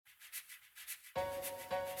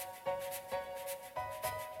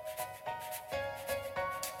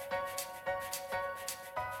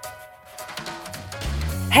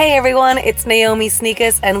Hey everyone, it's Naomi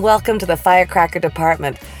Sneakus and welcome to the Firecracker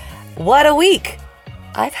Department. What a week!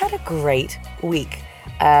 I've had a great week.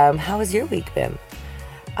 How has your week been?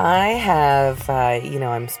 I have,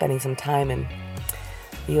 I'm spending some time in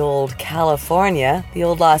the old California, the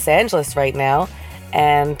old Los Angeles right now,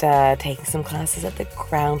 and taking some classes at the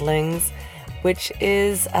Groundlings, which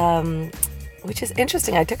is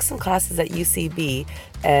interesting. I took some classes at UCB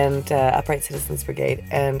and Upright Citizens Brigade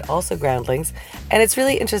and also Groundlings, and it's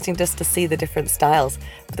really interesting just to see the different styles.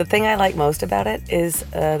 But the thing I like most about it is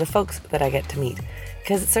the folks that I get to meet,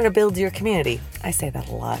 because it sort of builds your community. I say that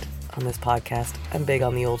a lot on this podcast. I'm big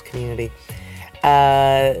on the old community.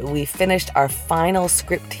 We finished our final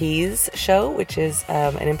Scriptease show, which is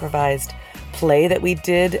an improvised play that we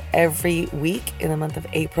did every week in the month of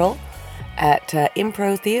April at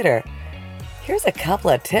Impro Theater. Here's a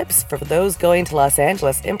couple of tips for those going to Los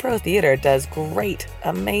Angeles. Impro Theater does great,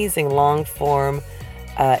 amazing long-form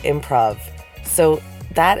improv. So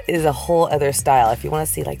that is a whole other style. If you want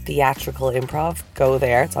to see like theatrical improv, go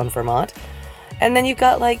there. It's on Vermont. And then you've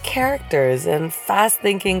got like characters and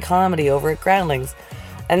fast-thinking comedy over at Groundlings.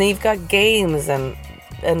 And then you've got games and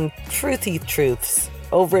truthy truths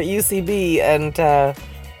over at UCB and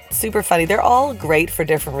super funny. They're all great for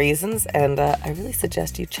different reasons, and I really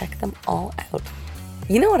suggest you check them all out.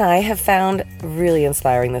 You know what I have found really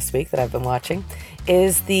inspiring this week that I've been watching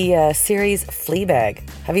is the series Fleabag.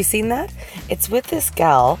 Have you seen that? It's with this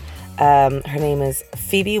gal. Her name is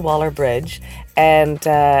Phoebe Waller-Bridge, and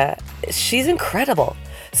she's incredible.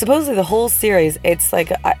 Supposedly the whole series, it's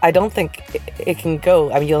like, I don't think it can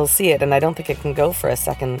go, I mean, you'll see it, and I don't think it can go for a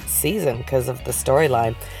second season because of the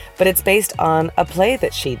storyline. But it's based on a play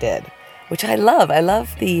that she did, which I love. I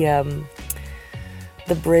love the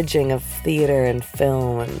bridging of theater and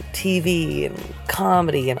film and TV and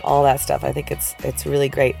comedy and all that stuff. I think it's really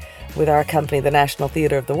great. With our company, the National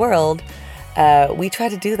Theatre of the World, we try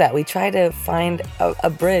to do that. We try to find a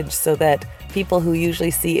bridge so that people who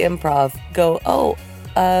usually see improv go,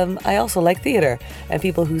 I also like theater. And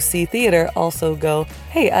people who see theater also go,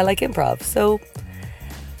 hey, I like improv. So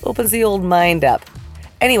opens the old mind up.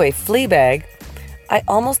 Anyway, Fleabag, I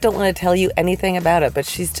almost don't want to tell you anything about it, but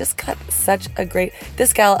she's just got such a great...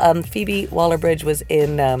 This gal, Phoebe Waller-Bridge, was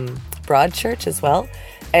in Broadchurch as well,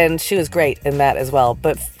 and she was great in that as well.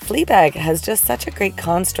 But Fleabag has just such a great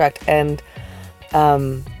construct, and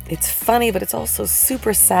it's funny, but it's also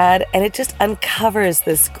super sad, and it just uncovers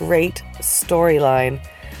this great storyline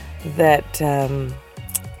that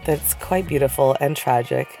that's quite beautiful and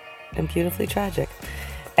tragic, and beautifully tragic.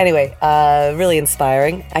 Anyway, really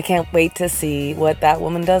inspiring. I can't wait to see what that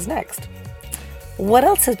woman does next. What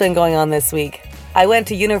else has been going on this week? I went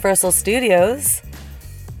to Universal Studios,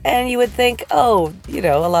 and you would think, a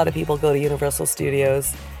lot of people go to Universal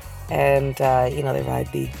Studios, and, they ride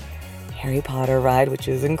the Harry Potter ride, which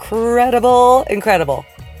is incredible.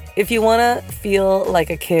 If you want to feel like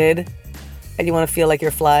a kid, and you want to feel like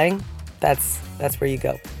you're flying, that's where you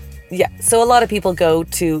go. Yeah, so a lot of people go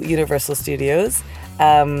to Universal Studios.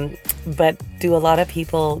 But do a lot of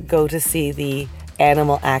people go to see the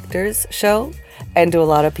Animal Actors show? And do a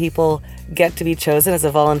lot of people get to be chosen as a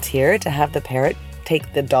volunteer to have the parrot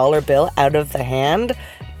take the dollar bill out of the hand?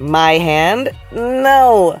 My hand?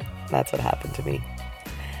 No! That's what happened to me.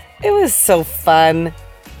 It was so fun.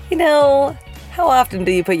 How often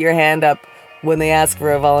do you put your hand up when they ask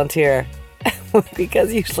for a volunteer?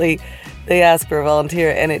 Because usually they ask for a volunteer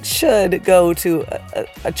and it should go to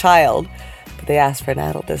a child. But they asked for an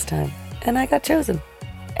adult this time, and I got chosen.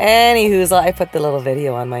 Anywho, I put the little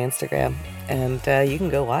video on my Instagram, and you can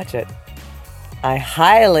go watch it. I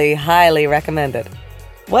highly, highly recommend it.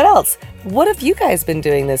 What else? What have you guys been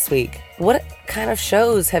doing this week? What kind of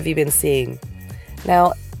shows have you been seeing?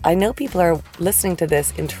 Now, I know people are listening to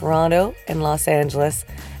this in Toronto and Los Angeles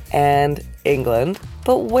and England,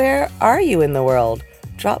 but where are you in the world?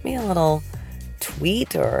 Drop me a little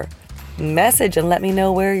tweet or message and let me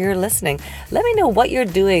know where you're listening. Let me know what you're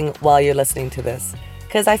doing while you're listening to this,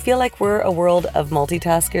 because I feel like we're a world of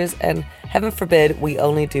multitaskers, and heaven forbid we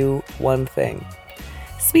only do one thing.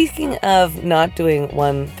 Speaking of not doing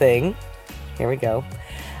one thing, here we go.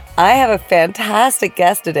 I have a fantastic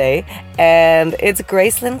guest today, and it's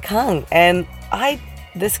Gracelyn Kung. And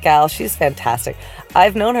this gal, she's fantastic.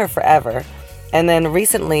 I've known her forever. And then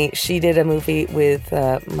recently, she did a movie with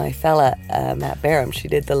my fella, Matt Barham. She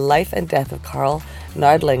did The Life and Death of Carl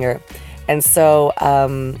Nardlinger. And so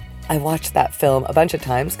I watched that film a bunch of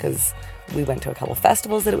times because we went to a couple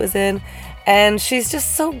festivals that it was in. And she's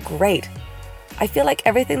just so great. I feel like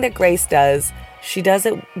everything that Grace does, she does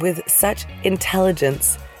it with such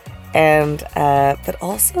intelligence, and but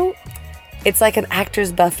also it's like an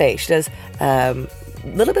actor's buffet. She does a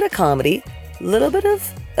little bit of comedy, a little bit of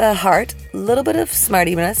heart, a little bit of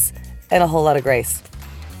smartiness, and a whole lot of grace.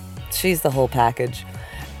 She's the whole package.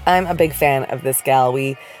 I'm a big fan of this gal.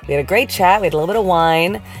 We had a great chat. We had a little bit of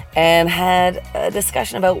wine and had a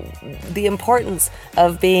discussion about the importance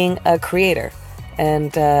of being a creator.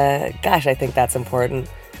 And gosh, I think that's important.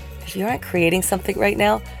 If you aren't creating something right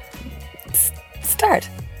now, start.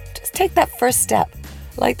 Just take that first step.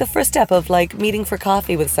 Like the first step of like meeting for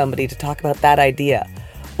coffee with somebody to talk about that idea,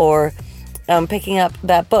 or picking up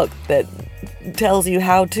that book that tells you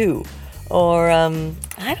how to, or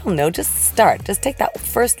I don't know, just start. Just take that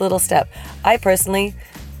first little step. I personally,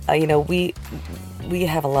 we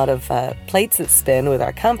have a lot of plates that spin with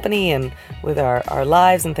our company and with our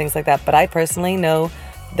lives and things like that. But I personally know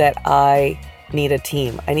that I need a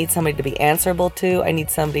team. I need somebody to be answerable to. I need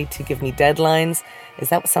somebody to give me deadlines. Is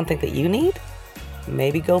that something that you need?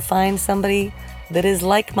 Maybe go find somebody that is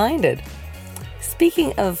like-minded.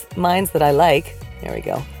 Speaking of minds that I like, there we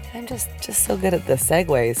go. I'm just so good at the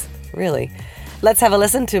segues, really. Let's have a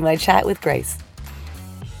listen to my chat with Grace.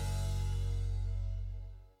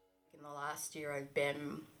 In the last year, I've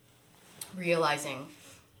been realizing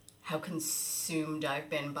how consumed I've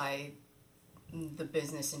been by the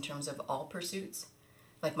business in terms of all pursuits.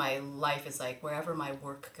 Like my life is like wherever my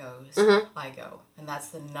work goes, I go. And that's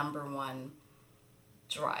the number one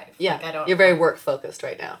drive. Yeah, like you're very work focused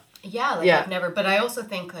right now. Yeah, I've never, but I also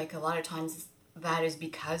think like a lot of times that is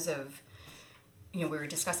because of, we were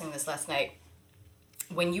discussing this last night,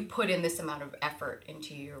 when you put in this amount of effort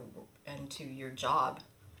into your job,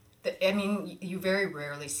 you very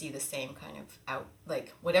rarely see the same kind of out,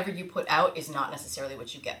 like whatever you put out is not necessarily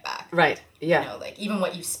what you get back. Right, yeah. Like even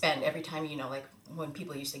what you spend every time, like when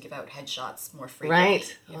people used to give out headshots more frequently.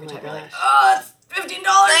 Right. Every time you're like, oh, it's $15.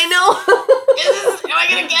 I know. Am I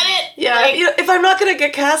going to get it? Yeah. Like, if I'm not going to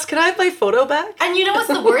get cast, can I have my photo back? And you know what's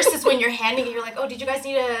the worst is when you're handing it, you're like, oh, did you guys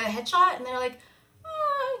need a headshot? And they're like,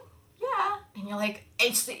 yeah. And you're like,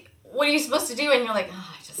 what are you supposed to do? And you're like,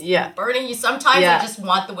 I'm burning you. Sometimes I just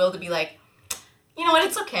want the will to be like, you know what,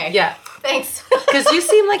 it's okay. Yeah. Thanks. Because you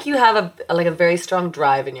seem like you have a very strong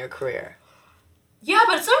drive in your career. Yeah,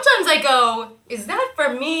 but sometimes I go, is that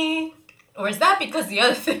for me? Or is that because the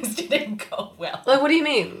other things didn't go well? Like, what do you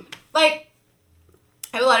mean? Like,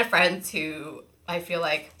 I have a lot of friends who I feel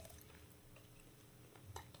like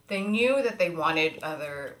they knew that they wanted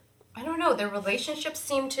their relationships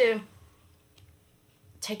seemed to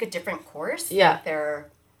take a different course. Yeah.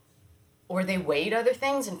 Or they weighed other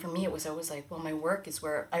things. And for me, it was always like, well, my work is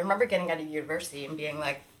where... I remember getting out of university and being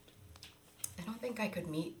like, I don't think I could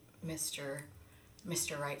meet Mr.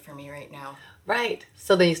 Right for me right now. Right.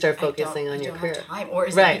 So then you start focusing on your career. I don't have time. Or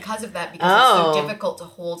is it because of that? Because it's so difficult to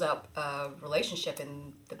hold up a relationship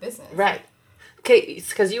in the business. Right. Okay, it's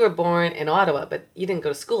because you were born in Ottawa, but you didn't go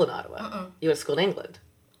to school in Ottawa. You went to school in England.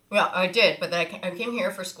 Yeah, I did, but then I came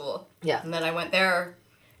here for school. Yeah. And then I went there.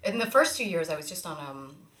 In the first 2 years, I was just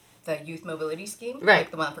on the youth mobility scheme. Right.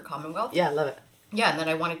 Like the one for Commonwealth. Yeah, I love it. Yeah, and then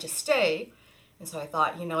I wanted to stay. And so I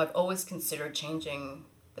thought, I've always considered changing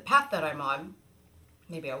the path that I'm on.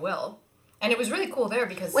 Maybe I will. And it was really cool there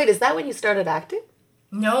because... Wait, is that when you started acting?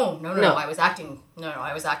 No. I was acting.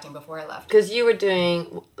 I was acting before I left. Because you were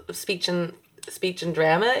doing speech and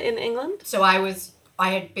drama in England? So I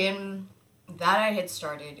had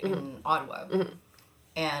started in Ottawa. Mm-hmm.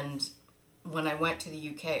 And when I went to the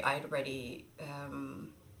UK, I had already...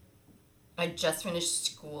 I just finished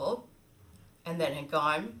school and then had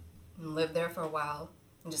gone and lived there for a while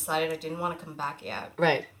and decided I didn't want to come back yet.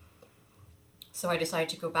 Right. So I decided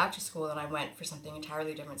to go back to school and I went for something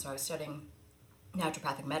entirely different. So I was studying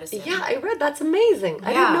naturopathic medicine. Yeah, I read. That's amazing.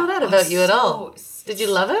 I didn't know that about you at all. Did you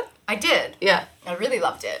love it? I did. Yeah. I really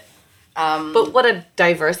loved it. But what a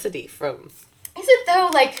diversity from... Is it though?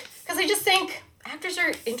 Like, because I just think actors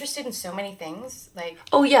are interested in so many things. Like...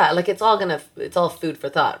 Oh yeah, like it's all food for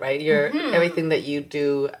thought, right? Everything that you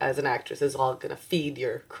do as an actress is all gonna feed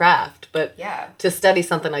your craft. But to study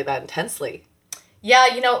something like that intensely... Yeah,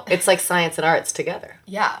 it's like science and arts together.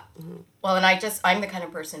 Yeah. Mm-hmm. Well, and I'm the kind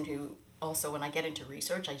of person who also, when I get into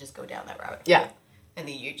research, I just go down that rabbit hole. Yeah. And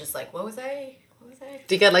then you're just like, what was I?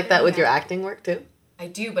 Do you get like that with your acting work too? I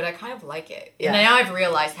do, but I kind of like it. Yeah. And now I've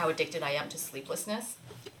realized how addicted I am to sleeplessness.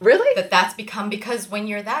 Really? That's become, because when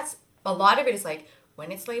a lot of it is like,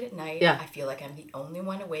 when it's late at night, yeah. I feel like I'm the only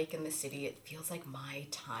one awake in the city. It feels like my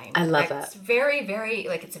time. I love that. It's very, very,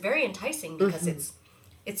 it's very enticing because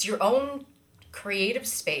it's your own creative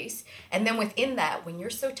space. And then within that, when you're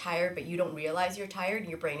so tired, but you don't realize you're tired and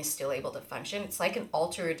your brain is still able to function, it's like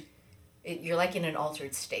you're like in an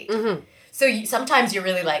altered state. Mm-hmm. So sometimes you're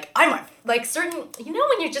really like, like certain, you know,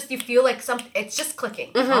 when you feel like it's just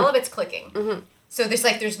clicking. Mm-hmm. All of it's clicking. Mm-hmm. So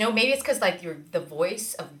there's no, maybe it's because like the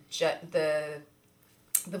voice of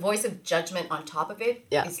the voice of judgment on top of it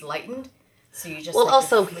is lightened. So you just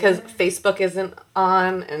also because Facebook isn't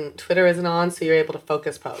on and Twitter isn't on, so you're able to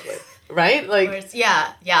focus probably, right? Like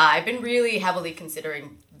I've been really heavily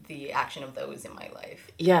considering the action of those in my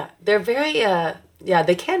life. Yeah, they're very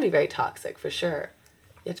they can be very toxic for sure.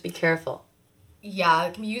 You have to be careful. Yeah,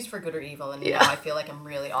 it can be used for good or evil, and now I feel like I'm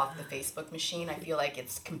really off the Facebook machine. I feel like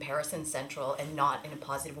it's comparison central and not in a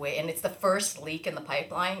positive way, and it's the first leak in the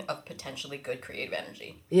pipeline of potentially good creative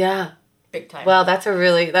energy. Yeah, big time. Well, that's a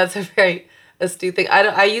very astute thing.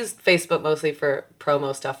 I use Facebook mostly for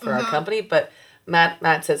promo stuff for our company, but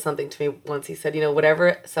Matt said something to me once. He said,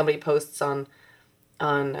 whatever somebody posts on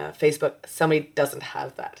Facebook, somebody doesn't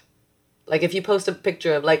have that. Like if you post a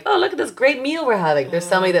picture of like, oh, look at this great meal we're having, there's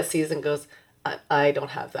somebody that sees and goes, I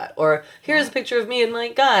don't have that. Or here's a picture of me and my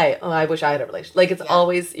guy. Oh, I wish I had a relationship. Like it's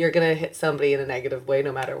always, you're going to hit somebody in a negative way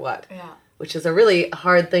no matter what. Yeah. Which is a really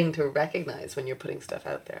hard thing to recognize when you're putting stuff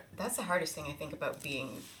out there. That's the hardest thing I think about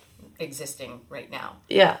existing right now.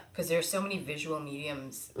 Yeah. Because there's so many visual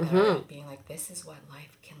mediums that are being like, this is what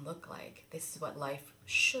life can look like. This is what life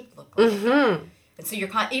should look like. Mm-hmm. And so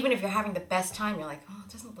even if you're having the best time, you're like, oh,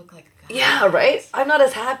 it doesn't look like that. Yeah, right? I'm not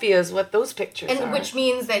as happy as what those pictures are. And which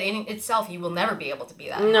means that in itself, you will never be able to be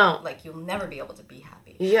that. No. Happy. Like, you'll never be able to be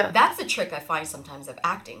happy. Yeah. That's the trick I find sometimes of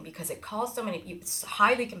acting, because it calls so many people, it's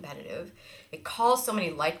highly competitive. It calls so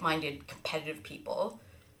many like-minded, competitive people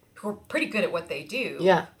who are pretty good at what they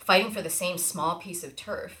do, fighting for the same small piece of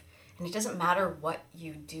turf. And it doesn't matter what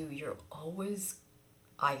you do, you're always,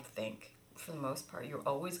 I think, for the most part, you're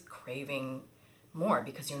always craving more,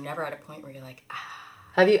 because you're never at a point where you're like,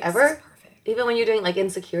 have you ever, even when you're doing like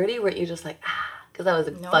Insecurity, weren't you just like, because that was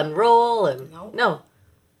a fun role? And no,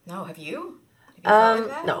 have you felt like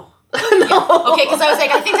that? No. No. Okay, because I was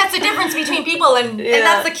like, I think that's the difference between people, and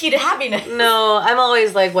that's the key to happiness. No, I'm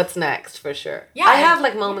always like, what's next, for sure. Yeah, I have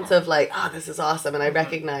like moments of like, oh, this is awesome, and I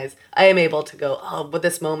recognize I am able to go, oh, but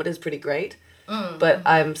this moment is pretty great, but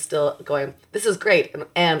I'm still going, this is great,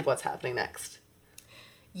 and what's happening next?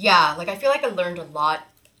 Yeah, like I feel like I learned a lot.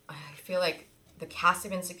 I feel like the cast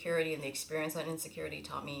of Insecurity and the experience on Insecurity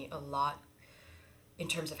taught me a lot in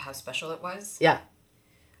terms of how special it was. Yeah.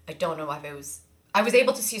 I don't know if I was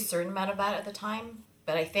able to see a certain amount of that at the time,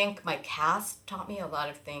 but I think my cast taught me a lot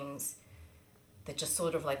of things that just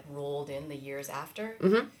sort of like rolled in the years after.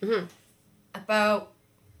 Mm-hmm. Mm-hmm. About,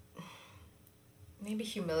 maybe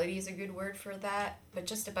humility is a good word for that, but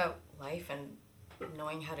just about life and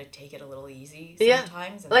knowing how to take it a little easy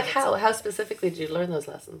sometimes. Like how specifically did you learn those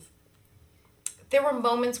lessons? There were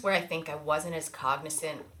moments where I think I wasn't as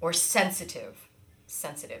cognizant or sensitive,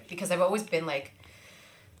 because I've always been like,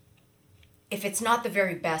 if it's not the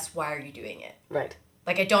very best, why are you doing it? Right.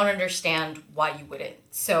 Like, I don't understand why you wouldn't.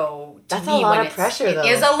 So that's a lot of pressure, though.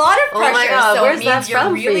 It is a lot of pressure. Oh my God, so where's it that means you're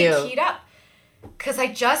from really for you? keyed up. Because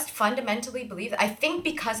I just fundamentally believe that. I think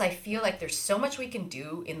because I feel like there's so much we can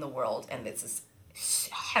do in the world, and it's this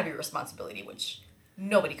heavy responsibility, which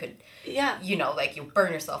nobody could, like you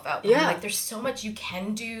burn yourself out. But like, there's so much you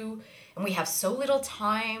can do, and we have so little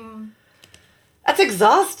time. That's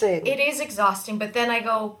exhausting. It is exhausting, but then I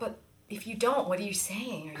go, but if you don't, what are you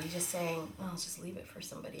saying? Are you just saying, well, let's just leave it for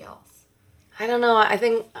somebody else? I don't know. I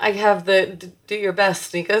think I have the do your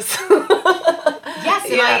best, Sneakus.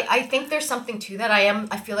 Yes, and I think there's something to that.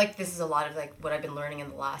 I feel like this is a lot of like what I've been learning in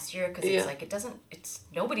the last year, because it's like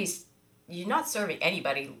you're not serving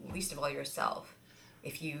anybody, least of all yourself,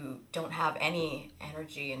 if you don't have any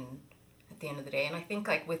energy and at the end of the day. And I think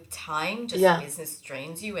like with time, just business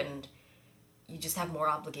drains you, and you just have more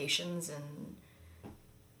obligations, and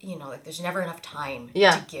like there's never enough time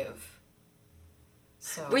to give.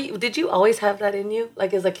 So did you always have that in you?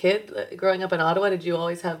 Like as a kid, growing up in Ottawa, did you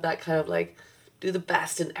always have that kind of like do the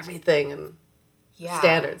best in everything and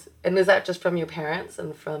standards? And is that just from your parents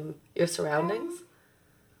and from your surroundings?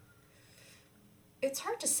 It's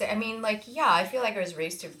hard to say. I mean, like, I feel like I was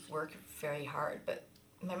raised to work very hard, but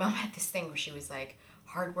my mom had this thing where she was like,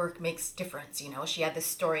 hard work makes difference, She had this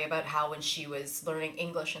story about how when she was learning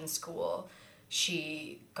English in school,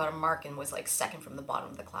 she got a mark and was like second from the bottom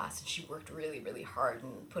of the class, and she worked really, really hard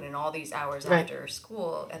and put in all these hours after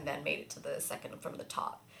school, and then made it to the second from the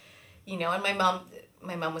top. And my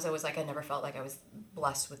mom was always like, I never felt like I was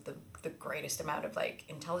blessed with the greatest amount of like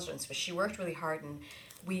intelligence, but she worked really hard. And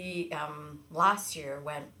we last year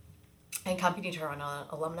went I accompanied her on an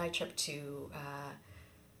alumni trip to.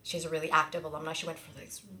 She has a really active alumni. She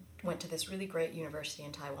went to this really great university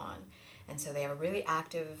in Taiwan, and so they have a really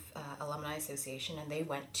active alumni association. And they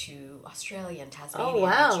went to Australia and Tasmania. Oh,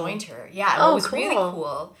 wow. And joined her. Yeah. And Oh, what was really cool.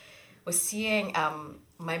 cool was seeing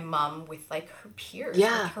my mom with like her peers,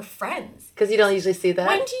 Yeah. like her friends. Because you don't usually see that.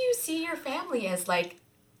 When do you see your family as like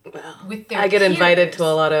Well, with their I get invited peers? to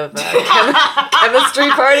a lot of chemistry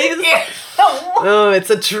parties. Yeah. Oh, it's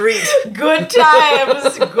a treat. Good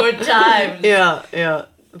times, good times. Yeah, yeah.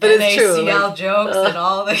 But And it's true. ACL like, jokes and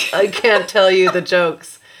all the. I can't tell you the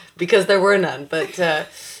jokes because there were none. But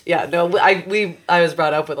yeah, no, I was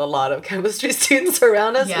brought up with a lot of chemistry students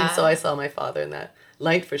around us, Yeah. and so I saw my father in that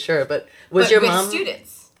light for sure. But was But your with mom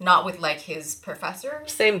students, not with like his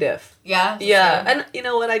professors? same diff? Yeah. the Yeah, same? and you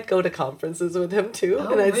know what? I'd go to conferences with him too,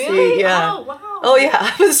 Oh, and I'd really? see. Yeah. Oh, wow. Oh yeah,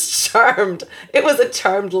 I was charmed. It was a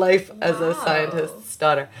charmed life as a Wow. scientist's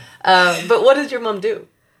daughter. But what did your mom do?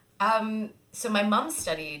 So my mom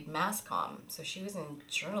studied mass comm, so she was in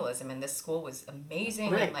journalism, and this school was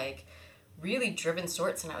amazing Right. and like really driven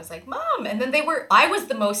sorts. And I was like, Mom, and then I was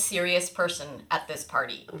the most serious person at this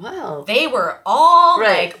party. Wow. They were all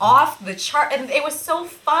Right. like off the chart, and it was so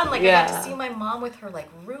fun. Like I got Yeah. to see my mom with her like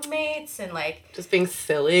roommates and like Just being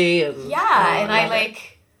silly and yeah, and I love it.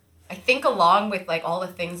 like I think along with like all the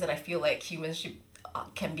things that I feel like humans should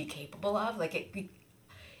can be capable of, like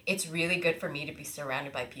it's really good for me to be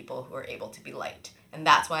surrounded by people who are able to be light. And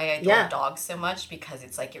that's why I adore Yeah. dogs so much, because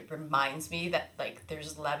it's like it reminds me that like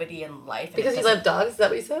there's levity in life. And Because it you doesn't- love dogs. Is that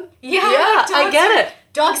what you said? Yeah, Yeah, like I dogs get are- it.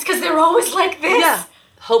 Dogs, because they're always like this. Yeah.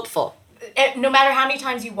 Hopeful. And no matter how many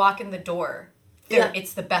times you walk in the door, Yeah.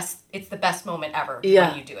 it's the best moment ever Yeah.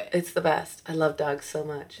 when you do it. It's the best. I love dogs so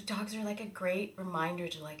much. Dogs are like a great reminder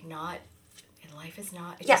to like not. Life is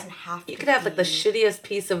not. It Yeah. doesn't have to. You could have like the be- shittiest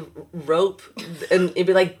piece of rope and you'd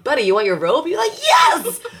be like, buddy, you want your rope? You're like,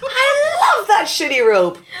 yes! I love that shitty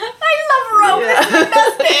rope. I love rope. Yeah. It's the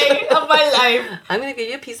best day of my life. I'm going to give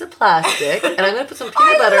you a piece of plastic and I'm going to put some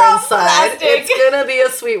peanut butter love inside. plastic. It's going to be a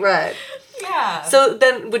sweet ride. Yeah. So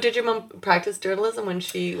then, did your mom practice journalism when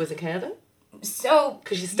she was in Canada? So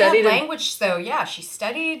 'Cause she studied in- language. So yeah, she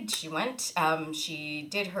studied. She went. She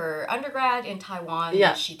did her undergrad in Taiwan.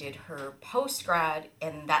 Yeah. She did her postgrad,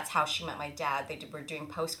 and that's how she met my dad. Were doing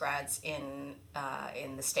postgrads in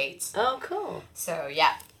the States. Oh, cool. So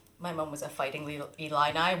yeah, my mom was a fighting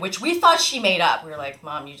Illini, which we thought she made up. We were like,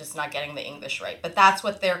 Mom, you're just not getting the English right. But that's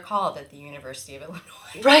what they're called at the University of Illinois.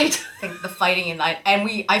 Right. I think the fighting Illini.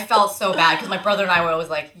 And I felt so bad because my brother and I were always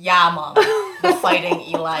like, yeah, Mom, the fighting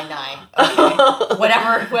Illini. Okay.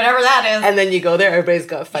 Whatever that is. And then you go there, everybody's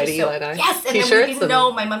got fighting So- Illini Yes, and t-shirts. then we didn't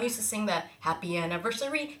know. My mom used to sing the happy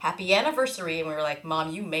anniversary, and we were like,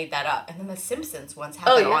 Mom, you made that up. And then The Simpsons once had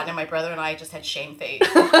Oh, that yeah. on, and my brother and I just had shame face.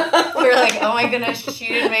 We were like, oh my goodness, she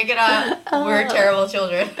didn't make it up. We're terrible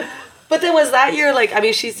children. But then was that your, like, I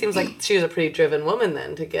mean, she seems like she was a pretty driven woman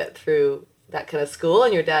then to get through that kind of school,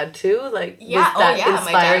 and your dad too? Like, Yeah, was that my dad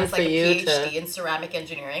inspiring was for like you a PhD to... in ceramic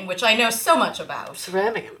engineering, which I know so much about.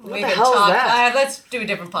 Ceramic. What We the could hell talk. is that? Let's do a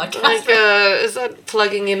different podcast. Like, is that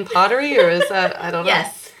plugging in pottery, or is that, I don't know.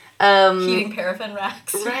 Yes. Heating paraffin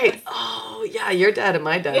racks. Right. Oh, yeah, your dad and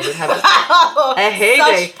my dad would have Oh, a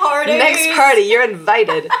heyday. such parties. Next party, you're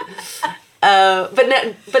invited.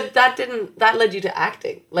 But that led you to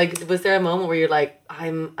acting. Like, was there a moment where you're like,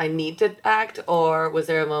 I need to act, or was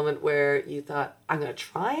there a moment where you thought, I'm gonna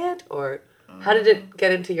try it, or how did it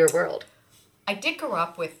get into your world? I did grow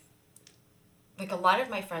up with, like, a lot of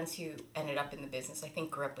my friends who ended up in the business, I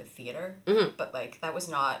think, grew up with theater. Mhm. But, like, that was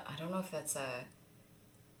not, I don't know if that's a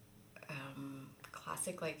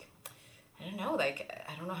classic, like, I don't know, like,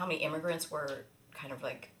 I don't know how many immigrants were kind of,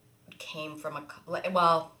 like, came from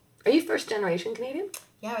well, Are you first generation Canadian?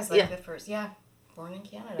 yeah, I was, like, Yeah. the first, born in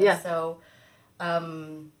Canada. Yeah. So,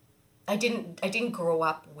 I didn't grow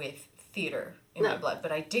up with theater in my No. blood,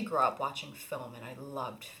 but I did grow up watching film, and I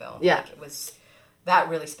loved film. Yeah. Like, that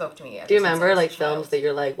really spoke to me. Do you ever since I remember was a like child. films that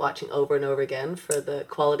you're like watching over and over again for the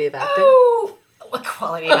quality of acting? Oh, what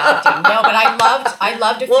quality of acting? No, but I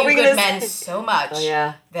loved A What Few were you Good gonna Men say? so much Oh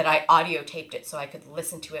yeah. that I audio taped it so I could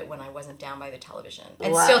listen to it when I wasn't down by the television.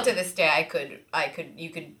 And Wow. still to this day, you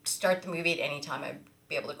could start the movie at any time. I'd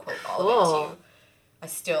be able to quote all of it Cool. to you. I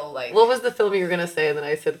still like. What was the film you were gonna say, and then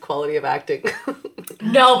I said quality of acting?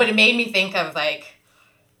 No, but it made me think of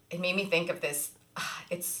this.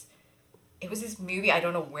 It was this movie. I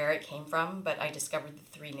don't know where it came from, but I discovered The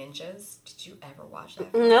Three Ninjas. Did you ever watch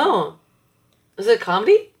that? No. Was it a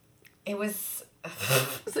comedy? It was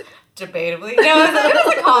Was it- debatably. No, it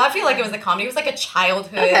was a comedy. I feel like it was a comedy. It was like a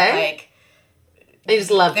childhood Okay. like. I just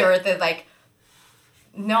loved There it. were the like.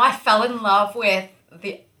 No, I fell in love with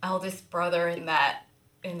the eldest brother in that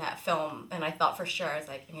film, and I thought for sure, I was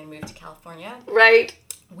like, I'm gonna move to California. Right.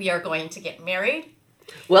 We are going to get married.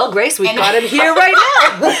 Well, Grace, we've got him here right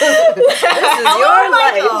now. This is your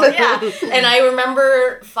life. Yeah. And I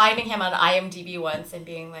remember finding him on IMDb once and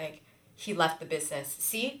being like, he left the business.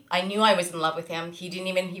 See, I knew I was in love with him. He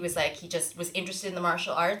just was interested in the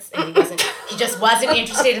martial arts, and he just wasn't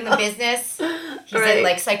interested in the business. He's in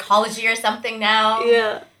like psychology or something now.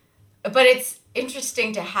 Yeah. But it's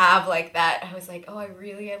interesting to have like that. I was like, oh, I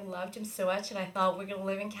loved him so much, and I thought we're gonna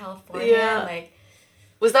live in California. Yeah. Like,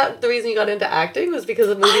 was that the reason you got into acting? Was because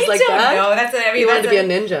of movies like that? I don't know. That's what I mean. You wanted to be a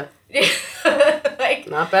ninja. Like,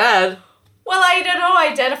 not bad. Well, I don't know. I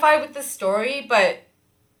identify with the story, but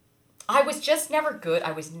I was just never good.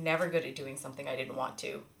 I was never good at doing something I didn't want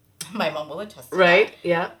to. My mom will attest to that. Right?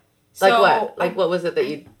 Yeah. Like So, what? Like what was it that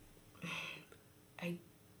you...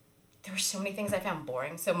 There were so many things I found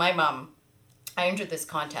boring. So I entered this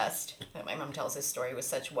contest that my mom tells this story was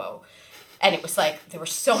such woe. And it was like, there were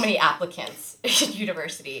so many applicants in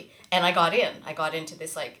university. And I got in. I got into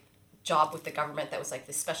this like job with the government that was like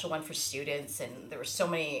this special one for students. And there were so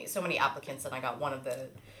many applicants, and I got one of the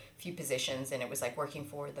few positions, and it was like working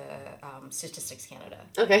for the Statistics Canada.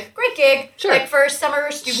 Okay. Great gig. Sure. Like for summer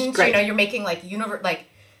students, Great. you're making like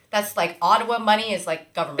that's like Ottawa money is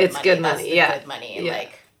like government it's money. good That's money, the yeah. good money. And Yeah.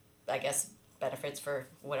 like, I guess benefits for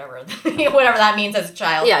whatever that means as a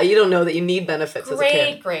child. Yeah, you don't know that you need benefits as a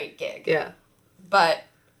kid. Great gig. Yeah. But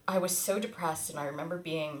I was so depressed, and I remember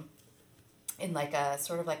being in like a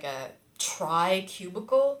sort of like a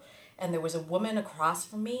cubicle, and there was a woman across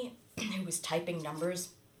from me who was typing numbers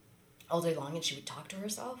all day long, and she would talk to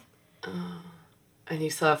herself. And you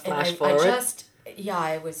saw a flash And forward?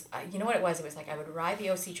 you know what it was? It was like I would ride the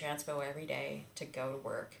OC Transpo every day to go to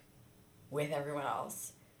work with everyone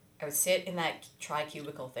else. I would sit in that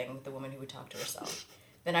cubicle thing with the woman who would talk to herself.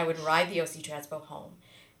 Then I would ride the OC Transpo home,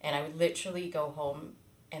 and I would literally go home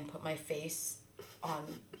and put my face on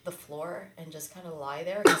the floor and just kind of lie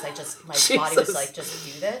there because my body was like, just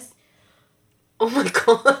do this. Oh my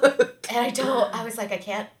God. And I was like, I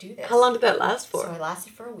can't do this. How long did that last for? So I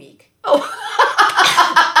lasted for a week. Oh.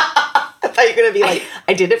 I thought you were going to be like,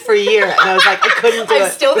 I did it for a year. And I was like, I couldn't do it.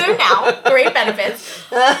 I'm still there now. Great benefits.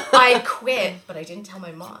 I quit, but I didn't tell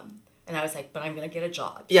my mom. And I was like, but I'm going to get a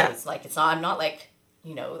job. Yeah. So I'm not like,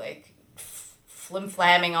 like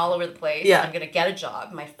flim-flamming all over the place. Yeah. I'm going to get a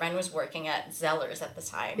job. My friend was working at Zellers at the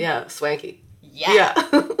time. Yeah, swanky. Yeah.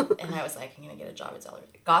 And I was like, I'm going to get a job at Zellers.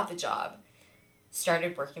 Got the job.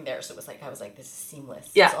 Started working there, so I was like, this is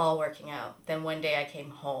seamless. Yeah. It's all working out. Then one day I came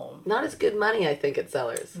home. Not as good money, I think, at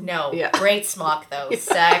Zellers. No. Yeah. Great smock, though.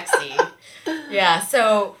 Sexy. Yeah,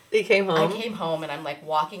 so... You came home? I came home, and I'm, like,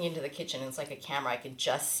 walking into the kitchen, and it's like a camera. I could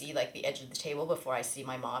just see, like, the edge of the table before I see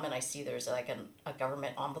my mom, and I see there's, like, a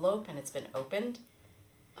government envelope, and it's been opened.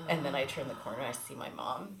 And then I turn the corner, and I see my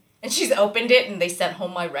mom. And she's opened it, and they sent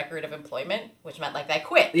home my record of employment, which meant, like, I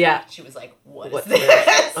quit. Yeah. She was like, what What's is this?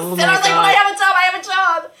 this? Oh And I my was like, God. well, I have a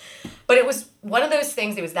job. But it was one of those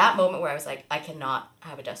things, it was that moment where I was like, I cannot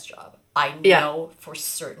have a desk job. I know for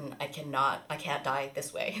certain I can't die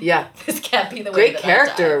this way. Yeah. This can't be the way Great that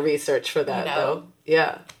character I die. research for that, You know? though.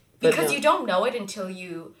 Yeah. But Because no. you don't know it until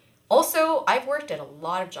you... Also, I've worked at a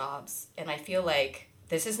lot of jobs, and I feel like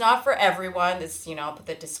this is not for everyone. This, I'll put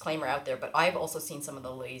the disclaimer out there, but I've also seen some of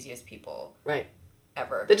the laziest people Right.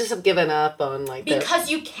 ever. They just have given up on, like, Because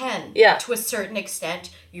you can, Yeah. to a certain extent.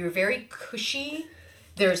 You're very cushy.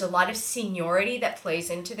 There's a lot of seniority that plays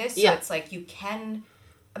into this. So Yeah. it's like you can,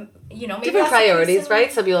 maybe different that's the priorities, reason-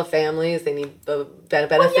 right? Some people have families, they need the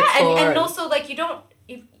benefits Well, yeah, for. and also, like,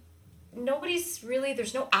 nobody's really,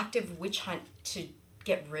 there's no active witch hunt to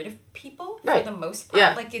get rid of people for Right. the most part.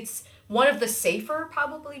 Yeah. Like, it's one of the safer,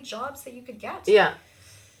 probably, jobs that you could get. Yeah.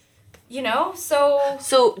 So...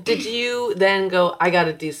 So did you then go, I got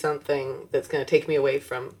to do something that's going to take me away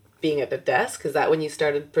from being at the desk? Is that when you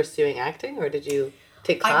started pursuing acting, or did you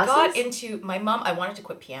take classes? I got into, my mom, I wanted to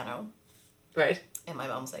quit piano. Right. And my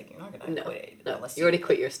mom's like, you're not going to quit it. No, unless you already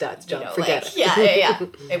quit your stats job. like, Forget it. Yeah.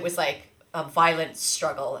 It was like a violent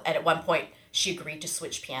struggle. And at one point, she agreed to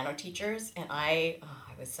switch piano teachers. And I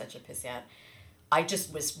was such a pissant. I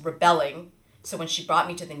just was rebelling. So when she brought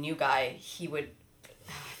me to the new guy, he would...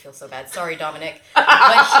 I feel so bad. Sorry, Dominic.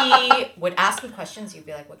 But he would ask me questions. He'd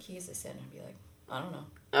be like, what key is this in? I'd be like, I don't know.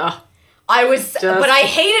 Oh, But I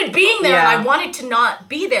hated being there. Yeah. And I wanted to not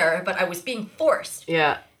be there, but I was being forced.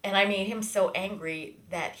 yeah. And I made him so angry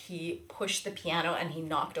that he pushed the piano and he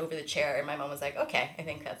knocked over the chair. And my mom was like, okay, I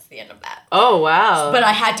think that's the end of that. Oh, wow. But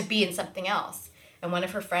I had to be in something else. And one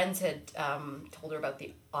of her friends had told her about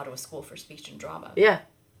the Ottawa School for Speech and Drama. Yeah.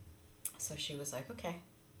 So she was like, okay,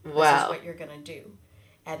 Wow. this is what you're going to do.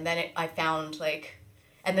 And then I found like,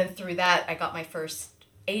 and then through that, I got my first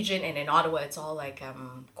agent. And in Ottawa, it's all like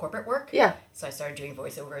corporate work. Yeah. So I started doing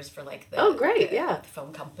voiceovers for like the, Oh, great, yeah. the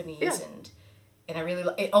phone companies. Yeah. And I really,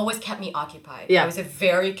 it always kept me occupied. Yeah. I was a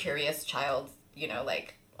very curious child, you know,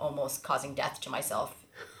 like almost causing death to myself.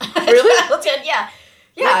 Really? Childhood, yeah.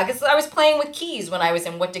 Yeah, because I was playing with keys when I was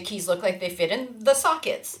in what do keys look like they fit in the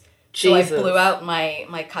sockets. Jesus. So I blew out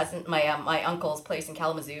my cousin, my uncle's place in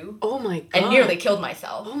Kalamazoo. Oh my God. And nearly killed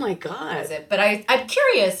myself. Oh my God. Was it? But I'm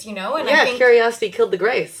curious, you know, and yeah, I think curiosity killed the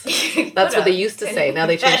grace. That's what they used to say. Now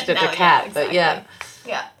they changed it to No, cat. exactly. But yeah.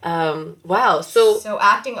 Yeah. Wow. So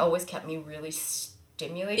acting always kept me really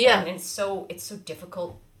stimulated. Yeah. And it's so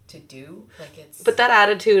difficult to do. Like it's. but that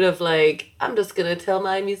attitude of like, I'm just going to tell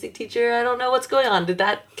my music teacher I don't know what's going on. Did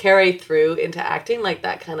that carry through into acting? Like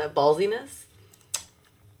that kind of ballsiness?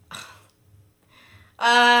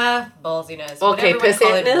 Ballsiness. Okay, Whatever you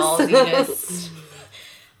call it, pissantness. ballsiness.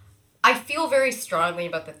 I feel very strongly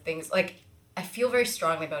about the things, like, I feel very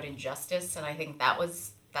strongly about injustice, and I think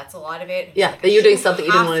that's a lot of it. It's Yeah, like, that I you're doing shouldn't something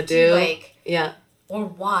you didn't have want to to, do. like, Yeah. or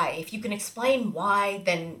why. If you can explain why,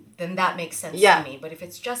 then that makes sense Yeah. to me. But if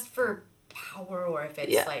it's just for power, or if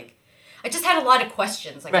it's Yeah. like, I just had a lot of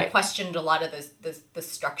questions. Like I Right. questioned a lot of the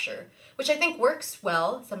structure, which I think works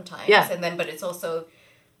well sometimes. Yeah. And then, but it's also,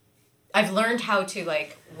 I've learned how to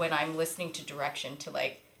like when I'm listening to direction to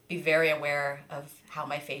like be very aware of how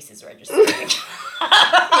my face is registering.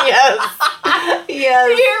 Yes.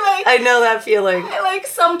 Yes. You're like, I know that feeling. like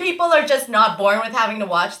some people are just not born with having to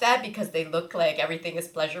watch that because they look like everything is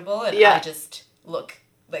pleasurable, and Yeah. I just look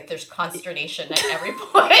like there's consternation at every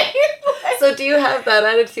point. So do you have that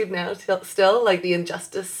attitude now still? Like the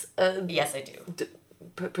injustice Yes, I do.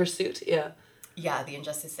 pursuit? Yeah. Yeah, the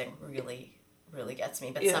injustice thing really, really gets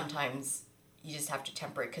me. But Yeah. sometimes you just have to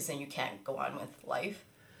temper it because then you can't go on with life.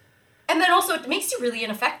 And then also it makes you really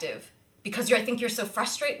ineffective because I think you're so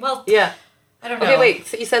frustrated. Well, Yeah. I don't know. Okay, wait.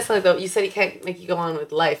 So you said something though. You said it can't make you go on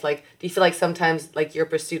with life. Like, do you feel like sometimes like your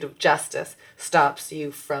pursuit of justice stops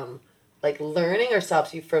you from like learning, or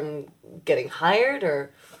stops you from getting hired,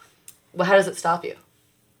 or well, how does it stop you?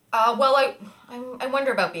 Well, I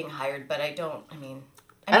wonder about being hired, but I don't. I mean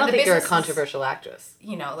I don't the think you're a business is- controversial actress.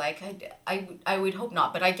 You know, like I would hope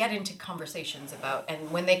not, but I get into conversations about,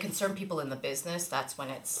 and when they concern people in the business, that's when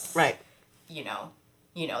it's Right. You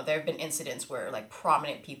know, there have been incidents where like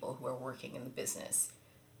prominent people who are working in the business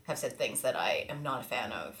have said things that I am not a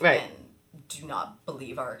fan of, Right. and do not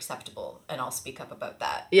believe are acceptable, and I'll speak up about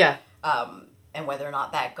that. Yeah. And whether or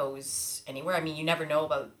not that goes anywhere, I mean, you never know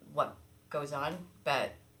about what goes on,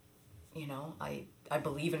 but you know, I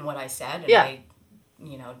believe in what I said, and Yeah. I,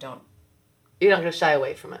 you know, don't. You're not going to shy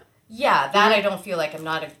away from it. Yeah, that I don't feel like I'm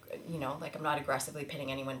not, I'm not aggressively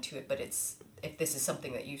pinning anyone to it, but if this is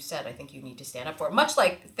something that you've said, I think you need to stand up for it. Much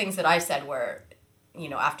like things that I've said where, you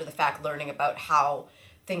know, after the fact, learning about how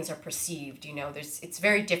things are perceived, you know, it's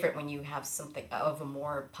very different when you have something of a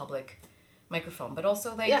more public microphone, but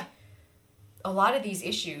also like Yeah. a lot of these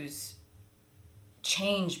issues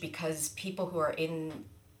change because people who are in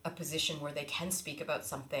a position where they can speak about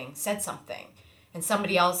something said something, and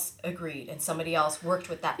somebody else agreed, and somebody else worked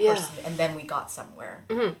with that Yeah. person, and then we got somewhere.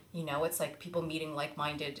 Mhm. You know, it's like people meeting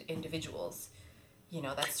like-minded individuals. You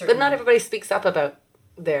know, that's But certainly... not everybody speaks up about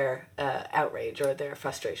their outrage or their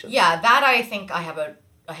frustration. Yeah, that I think I have a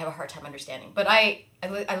hard time understanding. But I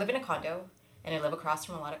live in a condo, and I live across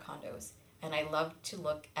from a lot of condos, and I love to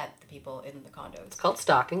look at the people in the condos. It's called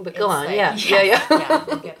stalking, but go It's on. like- Yeah. yeah,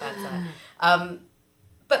 we'll get that side.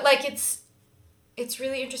 But like it's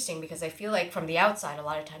really interesting because I feel like from the outside, a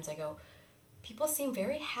lot of times I go, people seem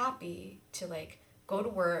very happy to like go to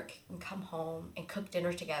work and come home and cook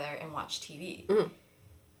dinner together and watch TV. Mhm.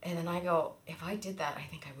 And then I go, if I did that, I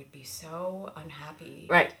think I would be so unhappy.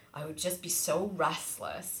 Right. I would just be so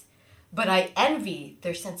restless. But I envy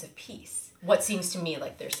their sense of peace. What seems to me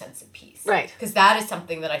like their sense of peace. Right. Because that is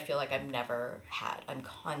something that I feel like I've never had. I'm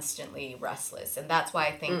constantly restless. And that's why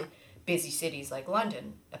I think busy cities like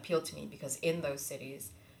London appeal to me, because in those cities,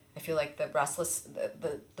 I feel like the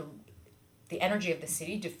energy of the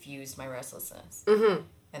city diffused my restlessness. Mm-hmm.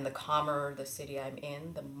 And the calmer the city I'm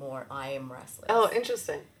in, the more I am restless. Oh,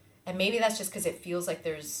 interesting. And maybe that's just because it feels like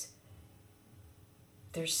there's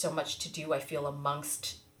so much to do, I feel,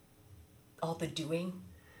 amongst all the doing.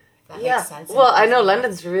 If that makes sense. Well, I know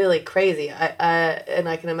London's really crazy. And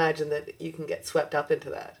I can imagine that you can get swept up into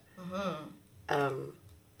that. Mm-hmm.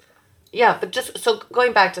 Yeah, but just so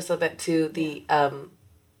going back to the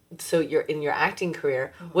so you're in your acting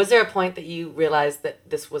career, was there a point that you realized that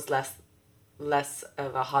this was less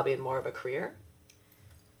of a hobby and more of a career?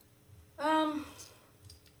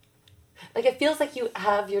 Like, it feels like you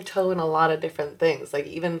have your toe in a lot of different things. Like,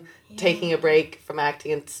 even taking a break from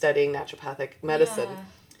acting and studying naturopathic medicine,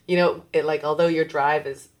 you know, it, like, although your drive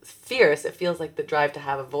is fierce, it feels like the drive to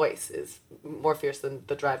have a voice is more fierce than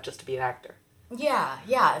the drive just to be an actor.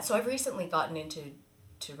 Yeah. So I've recently gotten into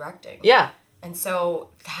directing. Yeah. And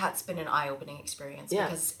so that's been an eye-opening experience, Yeah.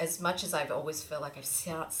 because as much as I've always felt like I've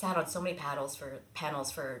sat on so many panels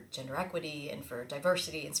for gender equity and for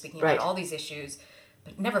diversity and speaking Right. about all these issues,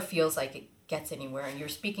 but it never feels like it gets anywhere. And you're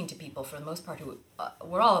speaking to people, for the most part, who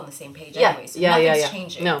we're all on the same page anyway. So nothing's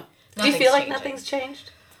changing. No. Do you feel like nothing's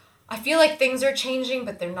changed? I feel like things are changing,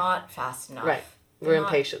 but they're not fast enough. Right. They're We're not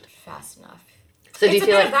impatient. Fast enough. So do It's you a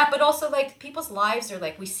feel bit like of that, but also like people's lives are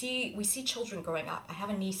like, we see children growing up. I have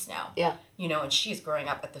a niece now. Yeah. You know, and she's growing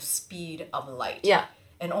up at the speed of light. Yeah.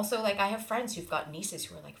 And also, like, I have friends who've got nieces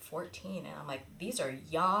who are like 14, and I'm like, these are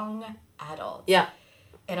young adults. Yeah.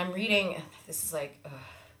 And I'm reading, this is like,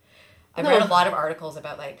 I've read a lot of articles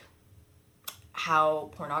about like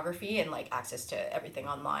how pornography and like access to everything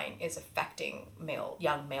online is affecting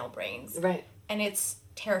young male brains. Right. And it's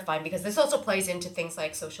terrifying, because this also plays into things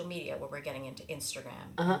like social media, where we're getting into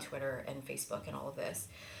Instagram and Twitter and Facebook and all of this,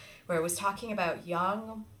 where it was talking about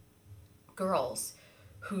young girls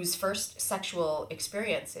whose first sexual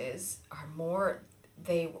experiences are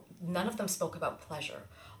none of them spoke about pleasure.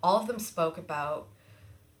 All of them spoke about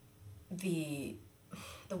the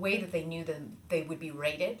way that they knew that they would be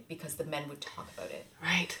rated, because the men would talk about it.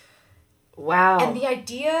 Right. Wow. And the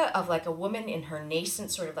idea of like a woman in her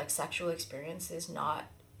nascent sort of like sexual experiences not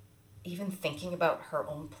even thinking about her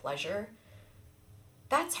own pleasure,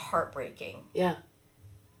 that's heartbreaking. Yeah.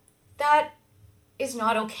 That is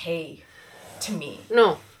not okay to me.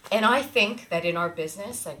 No. And I think that in our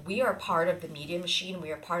business, like, we are part of the media machine,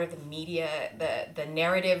 we are part of the media, the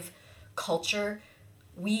narrative culture.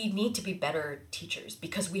 We need to be better teachers,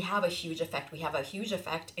 because we have a huge effect. We have a huge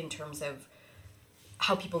effect in terms of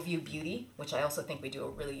how people view beauty, which I also think we do a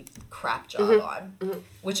really crap job on,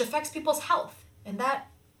 which affects people's health. And that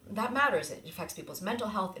matters. It affects people's mental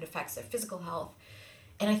health. It affects their physical health.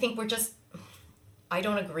 And I think I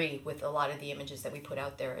don't agree with a lot of the images that we put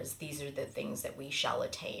out there as these are the things that we shall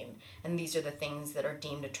attain, and these are the things that are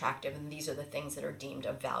deemed attractive, and these are the things that are deemed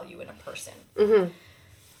of value in a person.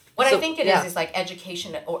 What I think it is like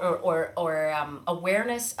education or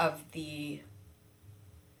awareness of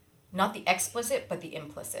not the explicit, but the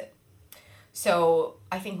implicit. So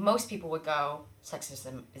I think most people would go,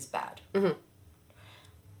 sexism is bad.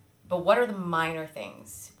 But what are the minor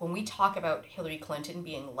things? When we talk about Hillary Clinton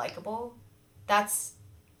being likable, that's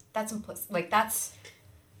implicit. Like, that's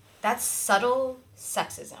subtle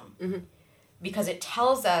sexism. Because it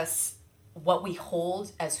tells us what we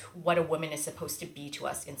hold as what a woman is supposed to be to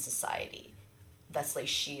us in society. That's like,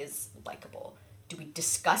 she is likable. Do we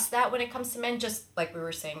discuss that when it comes to men? Just like we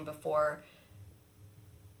were saying before,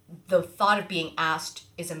 the thought of being asked,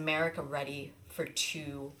 is America ready for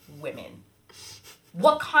 2 women?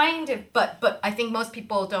 What kind of, but I think most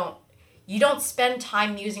people you don't spend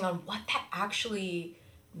time musing on what that actually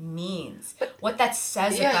means, what that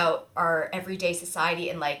says about our everyday society.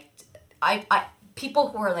 And like, I people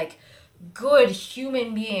who are like good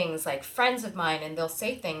human beings, like friends of mine, and they'll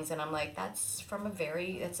say things and I'm like, that's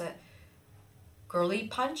a girly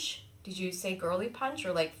punch. Did you say girly punch,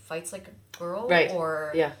 or like fights like a girl? Right.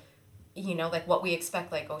 Or, you know, like what we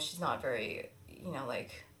expect, like, oh, she's not very, you know,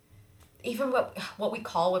 like, even what we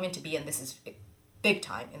call women to be, and this is big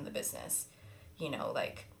time in the business, you know,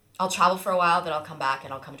 like, I'll travel for a while, then I'll come back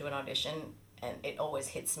and I'll come to an audition, and it always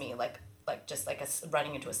hits me like just like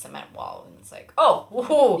running into a cement wall, and it's like, oh,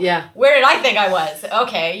 woohoo, where did I think I was?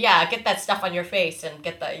 Okay, yeah, get that stuff on your face and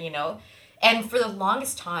get the, you know. And for the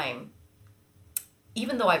longest time,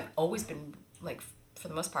 even though I've always been, like, for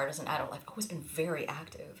the most part as an adult, I've always been very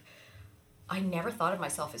active, I never thought of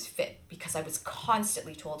myself as fit, because I was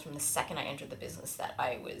constantly told from the second I entered the business that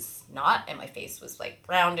I was not, and my face was like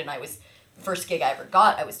round, and I was, first gig I ever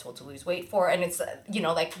got, I was told to lose weight for, and it's, you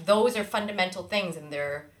know, like, those are fundamental things, and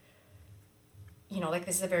they're, you know, like,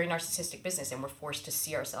 this is a very narcissistic business, and we're forced to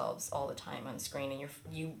see ourselves all the time on screen, and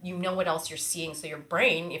you know what else you're seeing, so your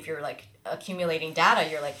brain, if you're like accumulating data,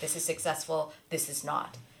 you're like, this is successful, this is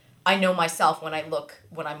not. I know myself when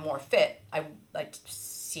I'm more fit, I like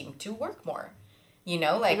seem to work more, you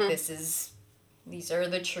know, like, these are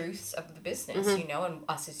the truths of the business, you know, and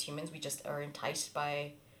us as humans, we just are enticed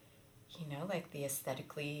by, you know, like, the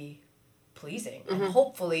aesthetically pleasing, and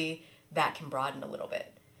hopefully that can broaden a little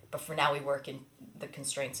bit. But for now, we work in the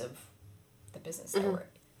constraints of the business that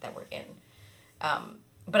we're in.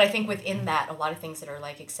 But I think within that, a lot of things that are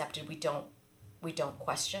like accepted, we don't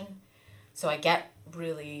question. So I get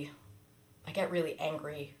really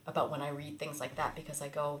angry about when I read things like that, because I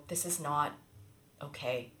go, this is not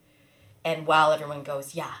okay. And while everyone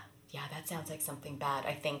goes, yeah, that sounds like something bad,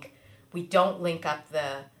 I think we don't link up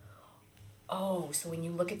so when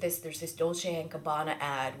you look at this, there's this Dolce & Gabbana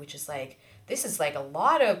ad, which is like, this is like a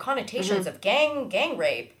lot of connotations of gang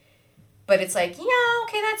rape. But it's like, yeah,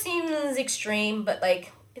 okay, that seems extreme, but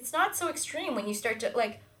like, it's not so extreme when you start to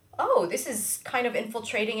like, oh, this is kind of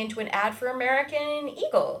infiltrating into an ad for American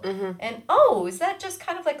Eagle. And oh, is that just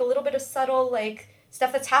kind of like a little bit of subtle like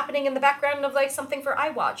stuff that's happening in the background of like something for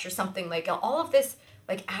iWatch or something? Like all of this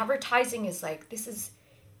like advertising is like, this is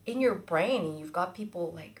in your brain, and you've got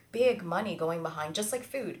people like big money going behind, just like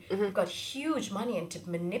food. You've got huge money into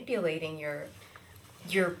manipulating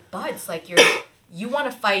your buds. Like you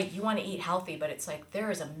want to fight, you want to eat healthy, but it's like there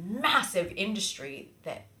is a massive industry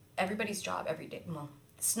that everybody's job every day. Well,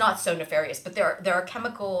 it's not so nefarious, but there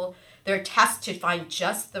are tests to find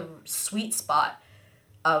just the sweet spot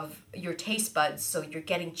of your taste buds, so you're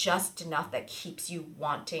getting just enough that keeps you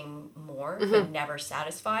wanting more but never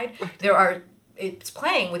satisfied. It's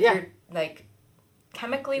playing with your like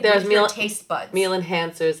chemically with your taste buds. Meal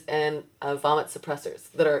enhancers and vomit suppressors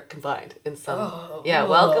that are combined in some.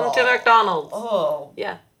 Welcome to McDonald's. Oh.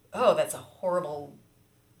 Yeah. Oh, that's a horrible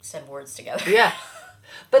set of words together. Yeah.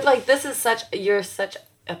 But like you're such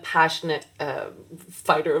a passionate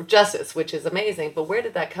fighter of justice, which is amazing. But where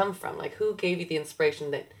did that come from? Like, who gave you the inspiration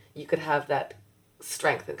that you could have that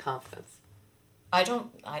strength and confidence? I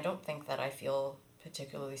don't think that I feel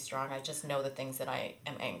particularly strong. I just know the things that I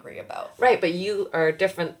am angry about. Right, but you are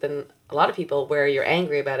different than a lot of people where you're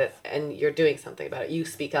angry about it and you're doing something about it. You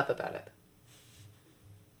speak up about it.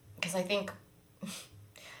 Because I think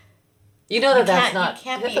you know that's not you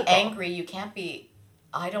can't difficult. Be angry. You can't be.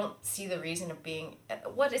 I don't see the reason of being.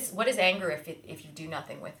 What is anger if you do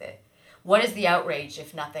nothing with it? What is the outrage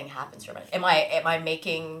if nothing happens from it? Am I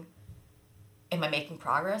making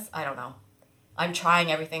progress? I don't know. I'm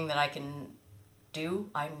trying everything that I can do.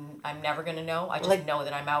 I'm never gonna know. I just know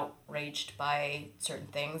that I'm outraged by certain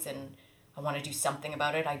things and I want to do something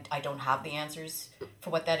about it. I don't have the answers for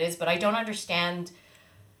what that is, but I don't understand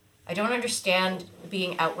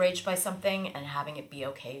being outraged by something and having it be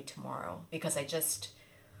okay tomorrow, because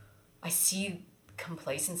I see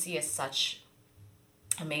complacency as such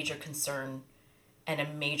a major concern and a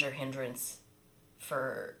major hindrance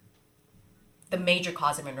for the major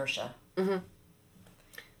cause of inertia.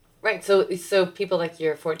 Right. So people like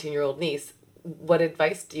your 14-year-old niece, what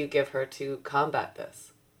advice do you give her to combat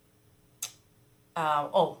this?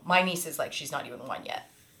 My niece is like, she's not even one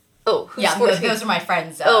yet. Oh, who's yeah, 14? those are my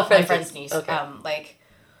friends. My friend's niece. Okay.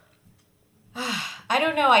 I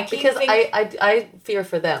don't know. I fear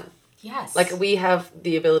for them. Yes. Like, we have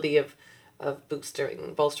the ability of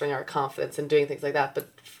bolstering our confidence and doing things like that, but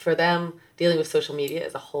for them, dealing with social media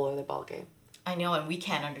is a whole other ballgame. I know, and we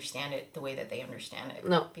can't understand it the way that they understand it.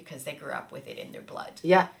 No. Because they grew up with it in their blood.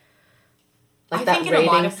 Yeah. Like that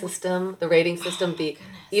rating system, the rating system,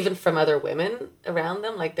 even from other women around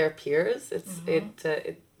them, like their peers,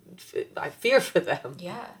 I fear for them.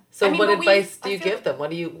 Yeah. So what advice do you give them?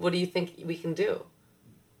 What do you think we can do?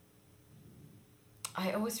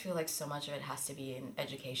 I always feel like so much of it has to be in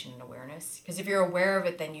education and awareness. Because if you're aware of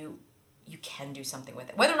it, then you can do something with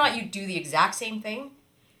it. Whether or not you do the exact same thing,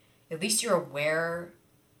 at least you're aware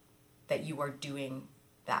that you are doing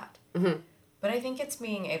that. Mm-hmm. But I think it's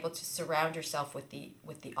being able to surround yourself with the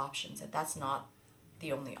options, that that's not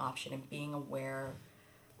the only option, and being aware,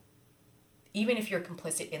 even if you're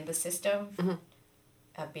complicit in the system,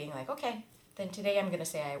 of being like, okay, then today I'm going to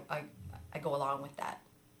say I go along with that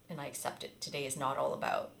and I accept it. Today is not all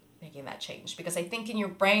about making that change. Because I think in your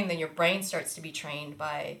brain, then your brain starts to be trained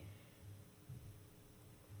by,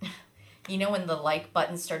 when the like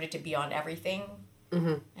button started to be on everything.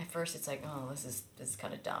 Mm-hmm. At first, it's like, oh, this is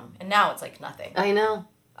kind of dumb. And now it's like nothing. I know.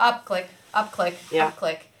 Up, click, up, click.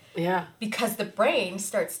 Yeah. Because the brain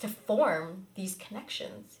starts to form these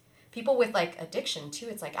connections. People with, like, addiction, too,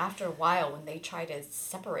 it's like after a while when they try to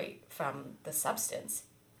separate from the substance,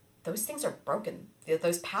 those things are broken.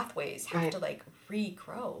 Those pathways have to, like,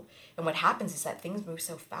 regrow. And what happens is that things move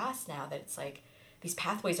so fast now that it's like these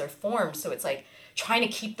pathways are formed. So it's like trying to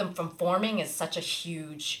keep them from forming is such a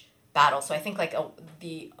huge battle. So I think like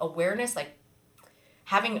the awareness, like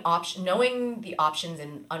knowing the options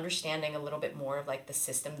and understanding a little bit more of like the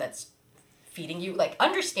system that's feeding you, like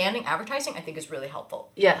understanding advertising, I think is really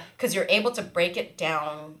helpful. Yeah. Because you're able to break it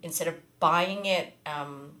down instead of buying it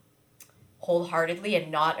wholeheartedly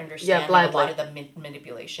and not understand a blindly. lot of the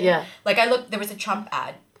manipulation. Yeah. Like there was a Trump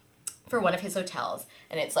ad for one of his hotels,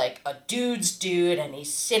 and it's like a dude's dude, and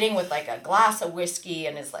he's sitting with like a glass of whiskey,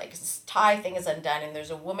 and his tie thing is undone, and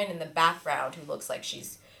there's a woman in the background who looks like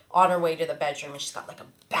she's on her way to the bedroom, and she's got like a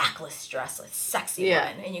backless dress, like sexy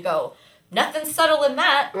woman, and you go, nothing subtle in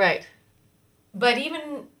that. Right. But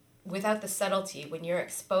even without the subtlety, when you're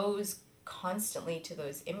exposed constantly to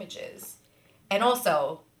those images, and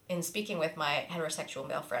also in speaking with my heterosexual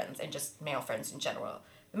male friends and just male friends in general,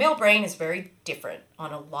 the male brain is very different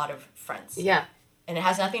on a lot of fronts. Yeah. And it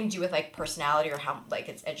has nothing to do with like personality or how like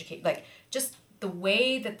it's educated, like just the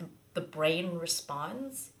way that the brain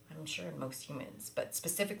responds. I'm sure in most humans, but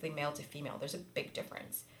specifically male to female, there's a big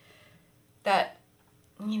difference. That,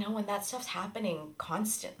 you know, when that stuff's happening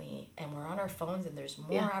constantly and we're on our phones and there's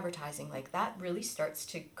more advertising, like that really starts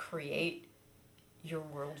to create your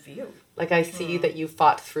worldview. Like I see that you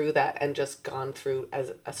fought through that and just gone through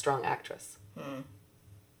as a strong actress.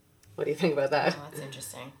 What do you think about that? Oh, that's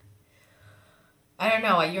interesting. I don't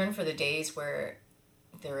know. I yearn for the days where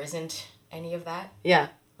there isn't any of that. Yeah.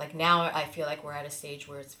 Like now I feel like we're at a stage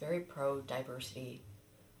where it's very pro-diversity,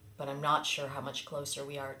 but I'm not sure how much closer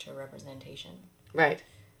we are to representation. Right.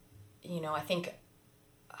 You know, I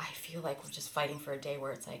feel like we're just fighting for a day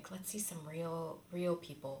where it's like, let's see some real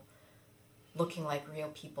people looking like real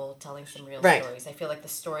people telling some real stories. I feel like the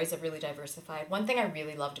stories have really diversified. One thing I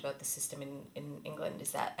really loved about the system in England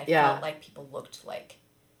is that I felt like people looked like...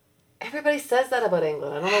 Everybody says that about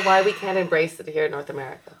England. I don't know why we can't embrace it here in North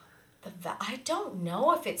America. I don't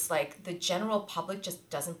know if it's like the general public just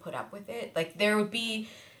doesn't put up with it. Like there would be,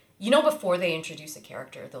 you know, before they introduce a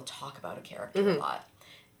character, they'll talk about a character a lot.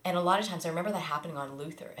 And a lot of times I remember that happening on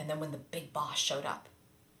Luther. And then when the big boss showed up,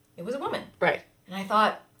 it was a woman. Right. And I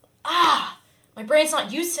thought, my brain's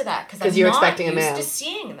not used to that because you're I'm not expecting a man. used to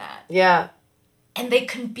seeing that. Yeah. And they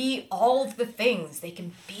can be all of the things. They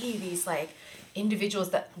can be these like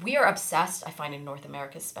individuals that we are obsessed, I find in North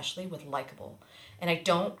America especially, with likable. And I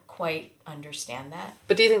don't quite understand that.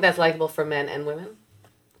 But do you think that's likable for men and women?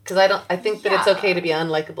 Because I think that it's okay to be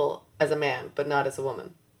unlikable as a man, but not as a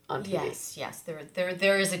woman on TV. Yes.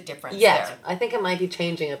 There is a difference there. I think it might be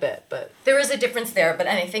changing a bit, but... There is a difference there, but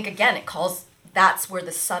and I think, again, that's where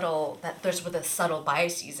the subtle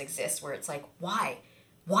biases exist, where it's like, why?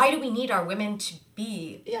 Why do we need our women to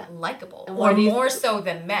be likable? Or more so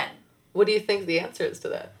than men? What do you think the answer is to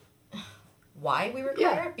that? Why we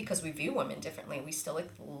require it? Because we view women differently. We still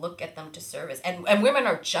look at them to serve as, and women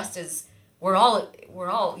are just as, we're all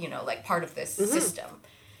you know, like part of this system.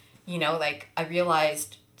 You know, like I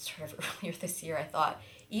realized sort of earlier this year, I thought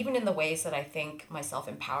even in the ways that I think myself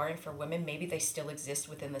empowering for women, maybe they still exist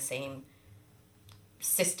within the same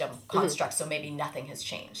system construct. So maybe nothing has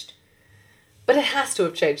changed. But it has to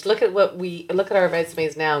have changed. Look at our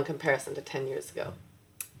resumes now in comparison to 10 years ago.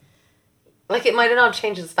 Like, it might have not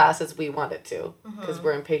changed as fast as we want it to, because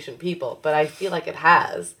we're impatient people, but I feel like it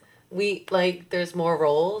has. There's more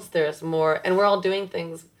roles, and we're all doing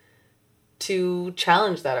things to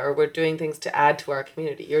challenge that, or we're doing things to add to our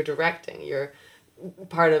community. You're directing, you're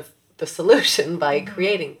part of the solution by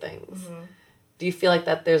creating things. Do you feel like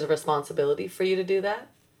that there's a responsibility for you to do that?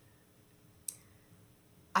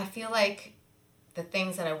 I feel like the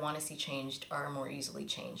things that I want to see changed are more easily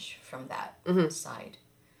changed from that side.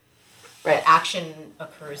 Right. That action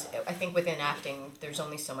occurs. I think within acting, there's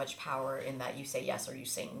only so much power in that you say yes or you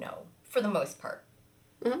say no, for the most part,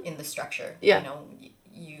 in the structure. Yeah. You know,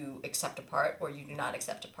 you accept a part or you do not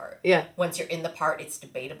accept a part. Yeah. Once you're in the part, it's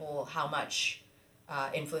debatable how much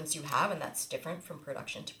influence you have, and that's different from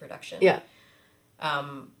production to production. Yeah.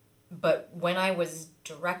 But when I was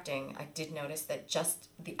directing, I did notice that just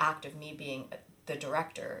the act of me being the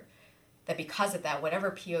director, that because of that,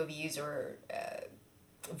 whatever POVs or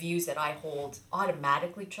views that I hold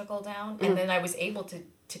automatically trickle down. And then I was able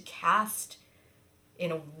to cast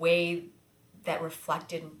in a way that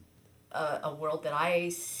reflected a world that I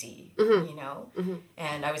see, you know?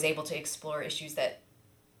 And I was able to explore issues that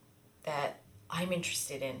I'm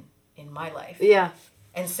interested in my life. Yeah.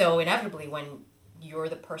 And so inevitably when you're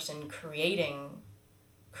the person creating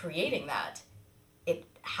that, it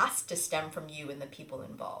has to stem from you and the people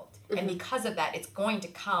involved. And because of that, it's going to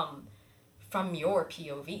come from your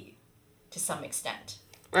POV to some extent.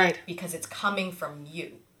 Right. Because it's coming from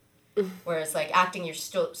you. Whereas like acting, you're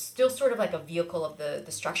still sort of like a vehicle of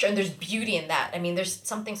the structure, and there's beauty in that. I mean, there's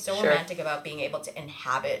something so romantic about being able to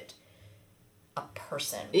inhabit a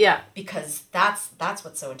person. Yeah. Because that's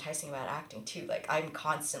what's so enticing about acting too. Like I'm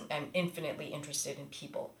infinitely interested in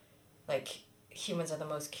people. Like humans are the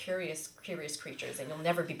most curious creatures, and you'll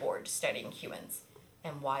never be bored studying humans.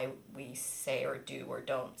 and why we say or do or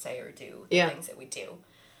don't say or do the Yeah. things that we do.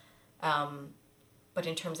 But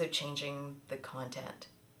in terms of changing the content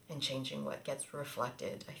and changing what gets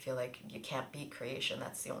reflected, I feel like you can't beat creation.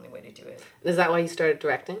 That's the only way to do it. Is that why you started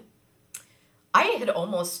directing? I had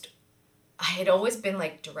always been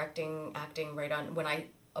like directing, acting right on. When I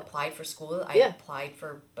applied for school, I Yeah. applied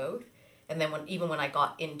for both. And then when I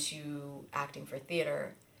got into acting for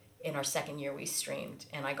theater, in our second year we streamed,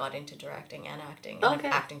 and I got into directing and acting. And Okay.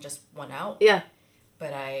 acting just won out. Yeah.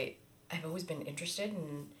 But I've always been interested,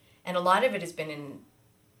 and a lot of it has been in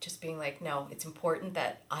just being like, no, it's important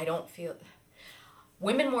that I don't feel...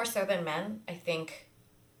 Women more so than men, I think,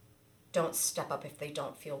 don't step up if they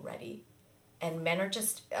don't feel ready. And men are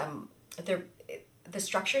just, the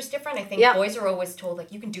structure is different. I think Yeah. boys are always told,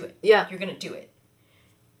 like, you can do it. Yeah. You're going to do it.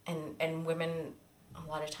 And women, a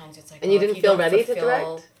lot of times it's like... And you if didn't feel don't ready to fulfill-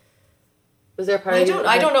 direct? Was there a part of you?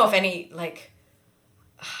 I don't know if any, like...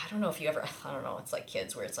 I don't know if you ever... I don't know. It's like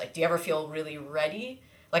kids where it's like, do you ever feel really ready?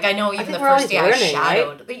 Like, I know even think the we're first always day learning, I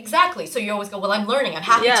shadowed... Exactly. So you always go, well, I'm learning. I'm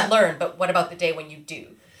happy Yeah. to learn. But what about the day when you do?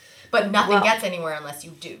 But nothing Well- gets anywhere unless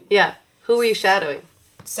you do. Yeah. Who were you shadowing?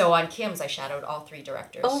 So on Kim's, I shadowed all three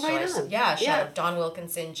directors. Oh, right so on. I shadowed Yeah. Don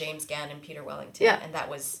Wilkinson, James Gann, and Peter Wellington. Yeah. And that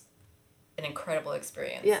was an incredible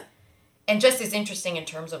experience. Yeah. And just as interesting in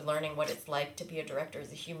terms of learning what it's like to be a director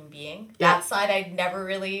as a human being. Yeah. That side I'd never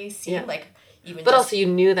really seen. Yeah. Like, even But just... also you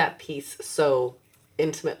knew that piece so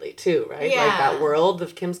intimately too, right? Like Yeah. that world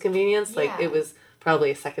of Kim's Convenience. Like Yeah. it was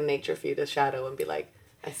probably a second nature for you to shadow and be like,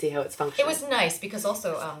 I see how it's functioning. It was nice because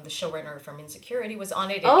also the showrunner from Insecurity was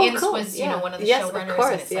on it. And Oh, Inns cool. was, Yeah. one of the Yes, of showrunners.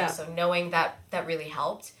 course, and it's yeah. like, so knowing that really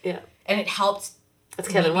helped. Yeah. And it helped That's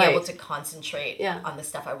me Kevin be White. able to concentrate Yeah. on the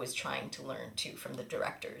stuff I was trying to learn too from the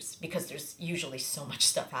directors, because there's usually so much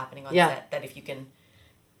stuff happening on Yeah. set that if you can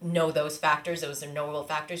know those factors, those are knowable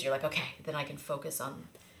factors, you're like, okay, then I can focus on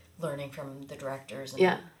learning from the directors and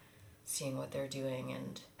Yeah. seeing what they're doing.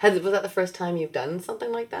 And Was that the first time you've done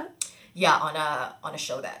something like that? yeah, on a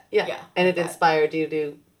show that Yeah. And it that- inspired you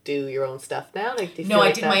to do your own stuff now? Like, do you No, feel I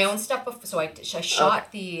like did my that's- own stuff before. So I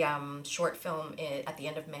shot the short film at the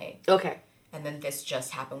end of May, Okay. and then this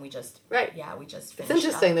just happened. We just Right. we just It's finished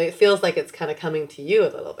interesting up. that it feels like it's kind of coming to you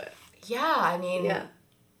a little bit. Yeah, I mean, Yeah.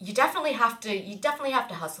 you definitely have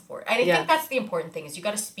to hustle for it, and I Yeah. think that's the important thing is you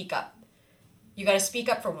got to speak up. You got to speak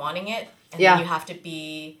up for wanting it, and Yeah. then you have to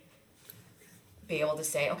be able to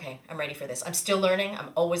say, okay, I'm ready for this. I'm still learning. I'm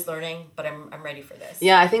always learning, but I'm ready for this.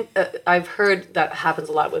 Yeah, I think I've heard that happens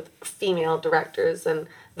a lot with female directors, and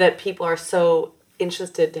that people are so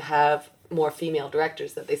interested to have more female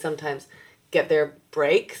directors that they sometimes get their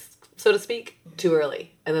breaks, so to speak, too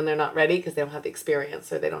early. And then they're not ready because they don't have the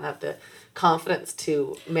experience or they don't have the confidence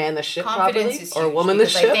to man the ship Confidence properly is or huge woman the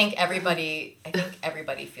because ship. I think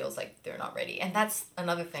everybody feels like they're not ready, and that's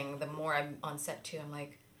another thing. The more I'm on set too, I'm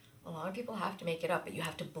like, a lot of people have to make it up, but you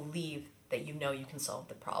have to believe that you can solve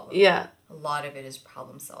the problem. Yeah. A lot of it is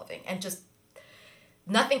problem solving, and just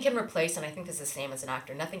nothing can replace. And I think this is the same as an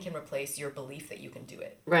actor. Nothing can replace your belief that you can do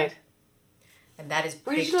it, Right. and that is.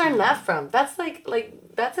 Where did big you learn to me. that from? That's like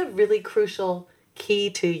that's a really crucial key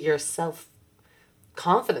to your self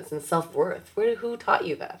confidence and self worth. Who taught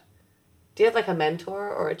you that? Do you have like a mentor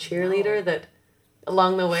or a cheerleader No. that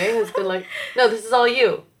along the way has been like, no, this is all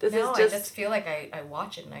you. This No, is I just just feel like I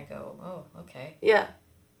watch it and I go, oh, okay. yeah.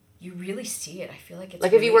 You really see it. I feel like it's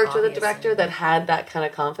Like, have you really worked with a obvious director and- that had that kind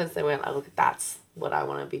of confidence and went, oh, look, that's what I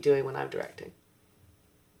want to be doing when I'm directing?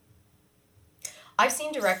 I've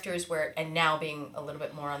seen directors where, and now being a little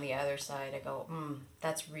bit more on the other side, I go,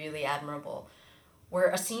 that's really admirable. Where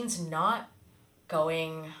a scene's not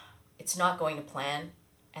going to plan,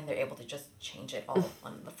 and they're able to just change it all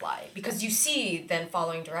on the fly. Because you see then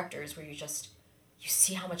following directors where you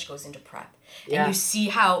see how much goes into prep. Yeah. And you see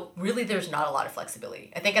how really there's not a lot of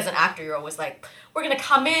flexibility. I think as an actor, you're always like, we're going to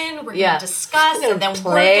come in, we're going Yeah. to discuss, We're gonna and then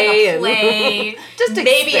play we're going to and- play. Just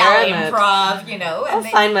maybe I'll experiment. improv, and I'll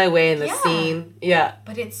they- find my way in the Yeah. scene. Yeah.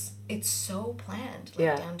 but it's so planned, like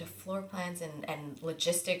Yeah. down to floor plans and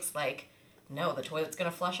logistics. Like, no, the toilet's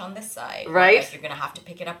gonna flush on this side, or, Right. like, you're gonna have to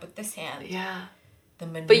pick it up with this hand. Yeah. The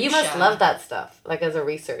minutia. But you must love that stuff, like as a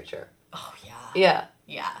researcher. Oh yeah. Yeah.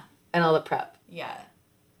 Yeah. And all the prep. Yeah.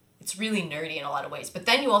 It's really nerdy in a lot of ways. But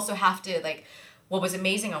then you also have to, like, what was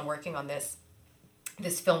amazing on working on this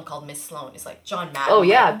film called Miss Sloan is like John Madden. Oh,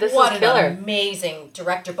 yeah, like, this what is killer. an amazing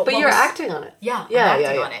director. But But what you're was- acting on it. Yeah, Yeah, I'm yeah,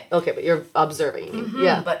 acting yeah. on it. Okay, but you're observing. You mean. Mhm,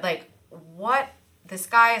 Yeah. But like, what this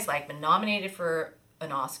guy is like, been nominated for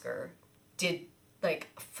an Oscar, did like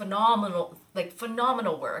phenomenal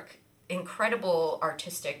work, incredible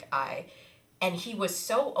artistic eye, and he was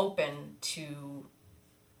so open to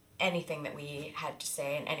anything that we had to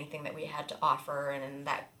say and anything that we had to offer, and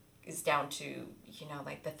that is down to, you know,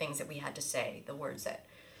 like the things that we had to say,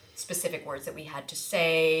 specific words that we had to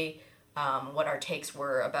say, what our takes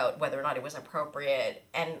were about whether or not it was appropriate,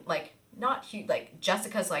 and like not huge, like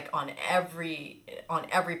Jessica's like on every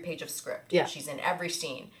page of script. Yeah. She's in every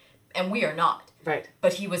scene, and we are not. Right.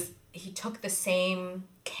 But he took the same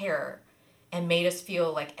care and made us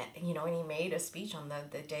feel like, you know, and he made a speech on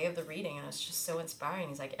the day of the reading, and it's just so inspiring.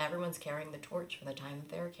 He's like, everyone's carrying the torch for the time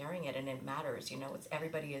that they're carrying it, and it matters, you know,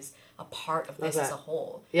 everybody is a part of this as a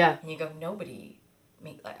whole. Yeah. And you go,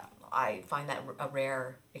 I find that a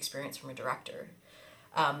rare experience from a director.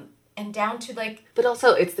 And down to like... But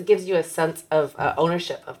also, it gives you a sense of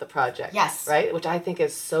ownership of the project. Yes. Right? Which I think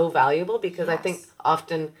is so valuable, because I think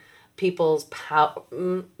often people's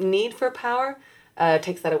need for power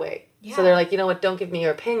takes that away. Yeah. So they're like, you know what, don't give me your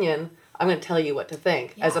opinion. I'm going to tell you what to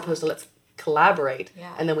think, as opposed to let's collaborate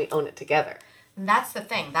and then we own it together. And that's the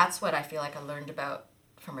thing. That's what I feel like I learned about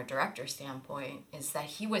from a director standpoint, is that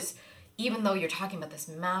he was... Even though you're talking about this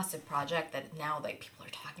massive project that now like people are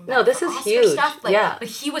talking about, no, this is Oscar huge. Stuff, like, yeah, but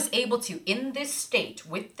he was able to, in this state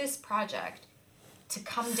with this project, to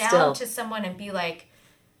come down to someone and be like,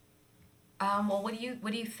 well, what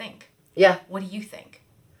do you think? Yeah, what do you think?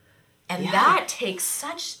 And that takes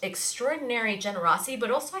such extraordinary generosity,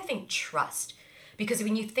 but also I think trust, because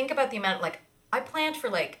when you think about the amount, like I planned for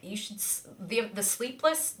like, the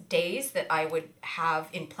sleepless days that I would have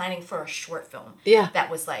in planning for a short film. Yeah. That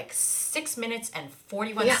was like 6 minutes and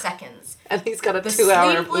 41 seconds. And he's got a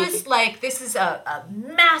 2-hour movie. Sleepless, like this is a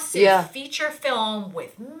massive feature film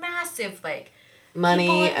with massive like money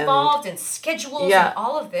people involved and schedules and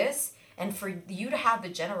all of this. And for you to have the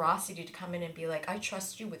generosity to come in and be like, I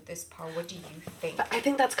trust you with this part. What do you think? But I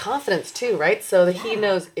think that's confidence too, right? So that he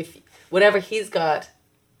knows if whatever he's got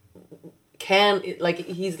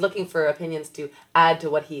he's looking for opinions to add to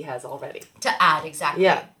what he has already. To add, exactly.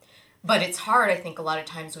 Yeah. But it's hard, I think, a lot of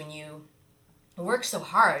times when you work so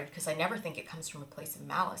hard, because I never think it comes from a place of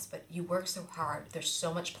malice, but you work so hard, there's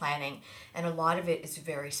so much planning, and a lot of it is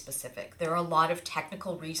very specific. There are a lot of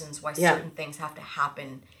technical reasons why certain things have to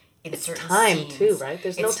happen in certain scenes. It's time too, right?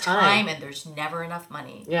 There's no time. It's time, and there's never enough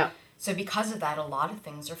money. Yeah. So because of that, a lot of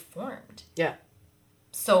things are formed. Yeah.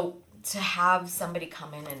 So to have somebody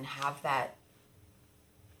come in and have that,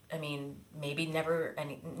 I mean, maybe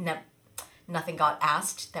nothing got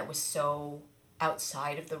asked that was so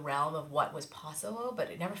outside of the realm of what was possible, but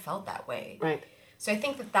it never felt that way. Right. So I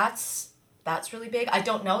think that's really big. I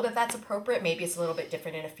don't know that that's appropriate. Maybe it's a little bit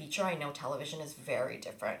different in a feature. I know television is very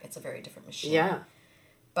different. It's a very different machine. Yeah.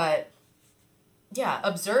 But yeah,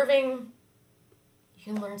 observing, you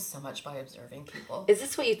can learn so much by observing people. Is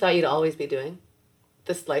this what you thought you'd always be doing?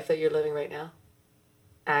 This life that you're living right now?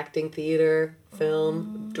 Acting, theater,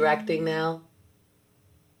 film, directing now?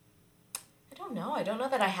 I don't know. I don't know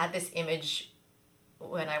that I had this image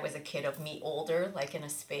when I was a kid of me older, like in a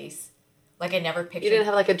space. Like I never pictured... You didn't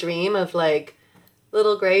have like a dream of like,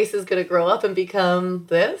 little Grace is going to grow up and become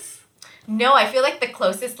this? No, I feel like the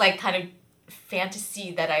closest like kind of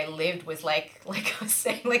fantasy that I lived was like I was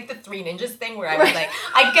saying, like the Three Ninjas thing, where I was like,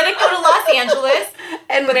 I'm going to go to Los Angeles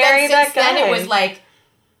and but marry then that guy. Then it was like,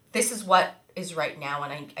 this is what is right now,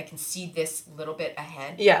 and I can see this little bit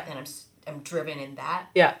ahead. Yeah. And I'm driven in that.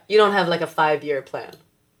 Yeah. You don't have like a 5-year plan.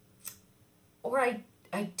 Or I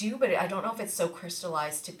do, but I don't know if it's so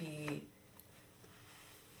crystallized to be...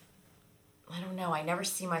 I don't know. I never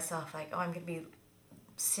see myself like, oh, I'm going to be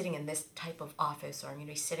sitting in this type of office, or I'm going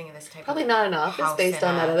to be sitting in this type Probably of not an office house based in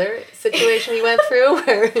on a- that other situation you went through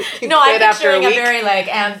where you No, I'm quit after a picturing a week. very like,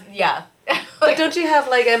 yeah. But don't you have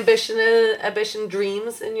like ambition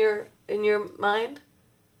dreams in your mind?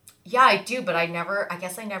 Yeah, I do, but I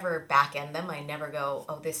guess I never back end them. I never go,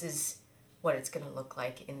 oh, this is what it's going to look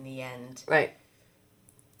like in the end. Right.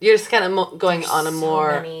 You're just kind of going There's on a so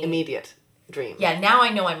more many- immediate dream. Yeah, now I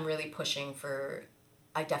know I'm really pushing for,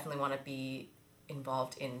 I definitely want to be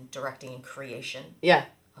involved in directing and creation Yeah.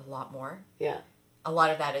 a lot more. Yeah. A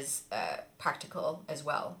lot of that is practical as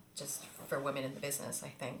well, just for women in the business, I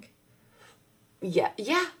think. Yeah.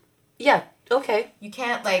 Yeah. Yeah. Okay. You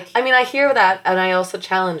can't like... I mean, I hear that and I also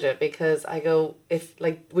challenge it because I go,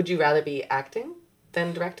 would you rather be acting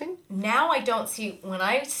than directing? Now I don't see... When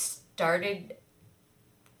I started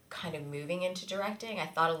kind of moving into directing, I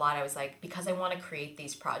thought a lot, I was like, because I want to create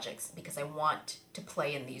these projects, because I want to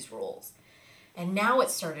play in these roles. And now what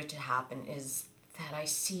started to happen is that I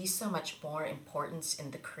see so much more importance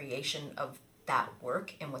in the creation of that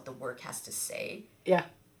work and what the work has to say, Yeah.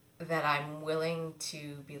 that I'm willing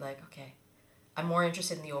to be like, okay, I'm more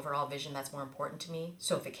interested in the overall vision that's more important to me.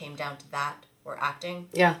 So if it came down to that or acting,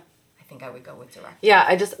 Yeah. think I would go with direct.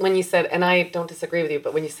 Yeah, when you said, and I don't disagree with you,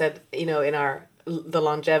 but when you said, in the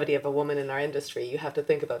longevity of a woman in our industry, you have to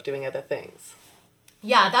think about doing other things.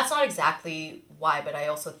 Yeah, that's not exactly why, but I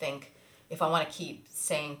also think if I want to keep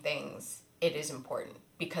saying things, it is important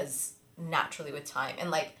because naturally with time,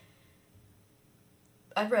 and like,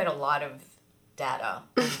 I've read a lot of data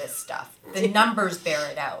on this stuff. The numbers bear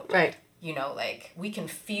it out. Right. Like, we can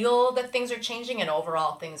feel that things are changing and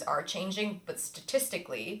overall things are changing, but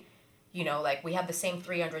statistically, like, we have the same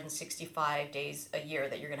 365 days a year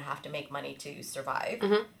that you're going to have to make money to survive,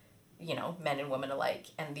 Mm-hmm. Men and women alike,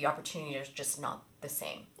 and the opportunity is just not the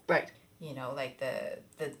same. Right. Like,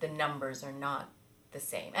 the numbers are not the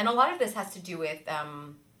same. And a lot of this has to do with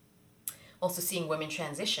also seeing women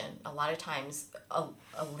transition. A lot of times,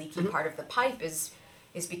 a leaky part of the pipe is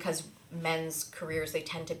because men's careers, they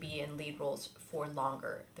tend to be in lead roles for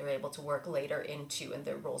longer. They're able to work later into, and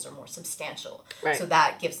their roles are more substantial. Right. So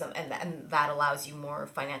that gives them, and that allows you more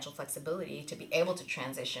financial flexibility to be able to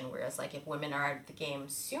transition. Whereas, like, if women are out of the game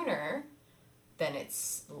sooner, then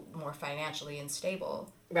it's more financially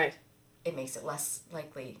unstable. Right. It makes it less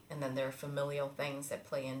likely. And then there are familial things that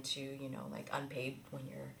play into, like unpaid when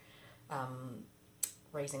you're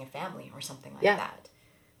raising a family or something like that.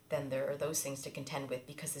 Then there are those things to contend with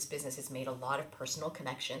because this business has made a lot of personal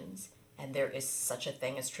connections and there is such a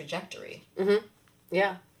thing as trajectory. Mm-hmm.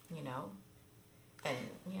 Yeah. And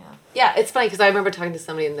yeah. Yeah, it's funny because I remember talking to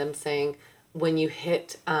somebody and them saying, when you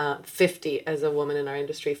hit 50 as a woman in our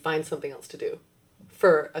industry, find something else to do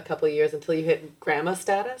for a couple of years until you hit grandma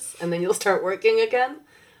status and then you'll start working again.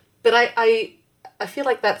 But I feel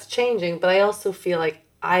like that's changing, but I also feel like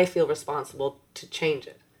I feel responsible to change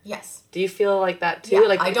it. Yes. Do you feel like that too? Yeah,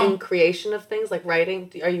 like I don't... in creation of things, like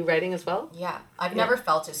writing? Are you writing as well? Yeah. I've never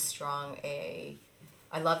felt as strong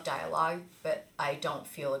I love dialogue, but I don't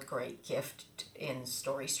feel a great gift in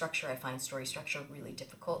story structure. I find story structure really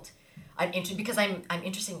difficult. Because I'm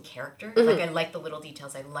interested in character. Mm-hmm. Like, I like the little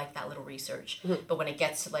details. I like that little research. Mm-hmm. But when it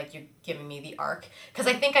gets to, like, you're giving me the arc, because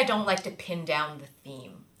I think I don't like to pin down the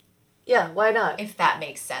theme. Yeah, why not? If that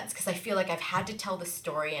makes sense. Because I feel like I've had to tell the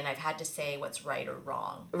story and I've had to say what's right or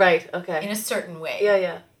wrong. Right, okay. In a certain way.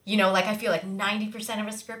 Yeah. Like, I feel like 90% of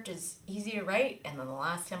a script is easy to write, and then the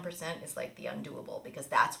last 10% is, like, the undoable, because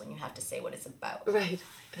that's when you have to say what it's about. Right.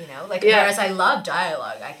 Whereas I love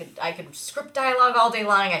dialogue. I could script dialogue all day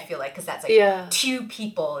long, I feel like, because that's, like, two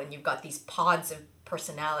people, and you've got these pods of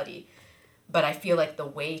personality. But I feel like the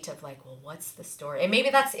weight of, like, well, what's the story? And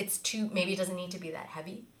maybe maybe it doesn't need to be that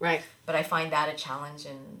heavy. Right. But I find that a challenge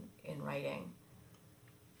in writing.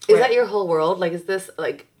 Is that your whole world? Like, is this,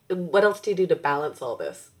 like, what else do you do to balance all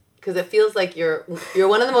this? Because it feels like you're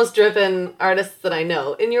one of the most driven artists that I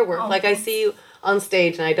know in your work. Oh, like, I see you on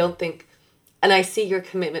stage, and I see your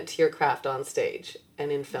commitment to your craft on stage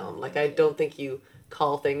and in film. Like, I don't think you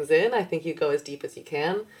call things in. I think you go as deep as you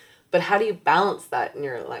can. But how do you balance that in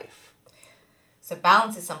your life? So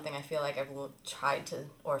balance is something I feel like I've tried to,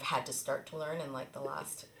 or have had to start to learn in, like, the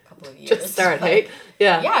last couple of years. Just start, right?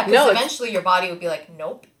 Yeah. Yeah, because eventually your body would be like,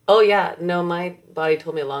 nope. Oh, yeah. No, my body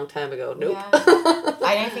told me a long time ago, nope. Yeah.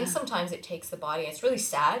 I think sometimes it takes the body. It's really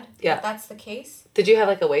sad that that's the case. Did you have,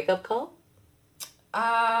 like, a wake-up call?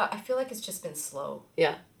 I feel like it's just been slow.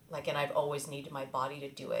 Yeah. Like, and I've always needed my body to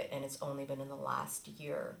do it, and it's only been in the last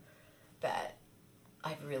year that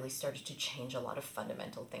I've really started to change a lot of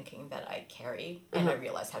fundamental thinking that I carry, and I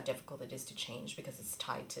realize how difficult it is to change because it's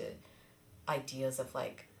tied to ideas of,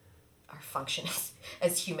 like, our function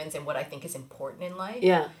as humans and what I think is important in life.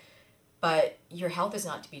 Yeah. But your health is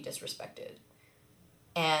not to be disrespected.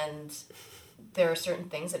 And there are certain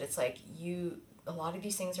things that it's like, a lot of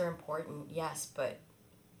these things are important, yes, but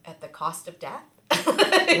at the cost of death.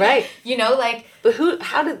 Right. But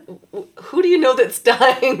who do you know that's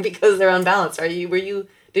dying because they're unbalanced? Did you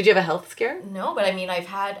have a health scare? No, but I mean, I've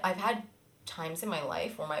had times in my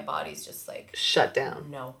life where my body's just like shut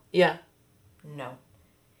down. No. Yeah. No.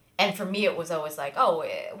 And for me, it was always like, oh,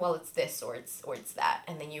 well, it's this or it's that.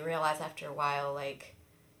 And then you realize after a while, like,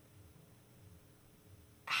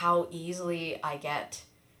 how easily I get,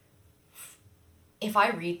 if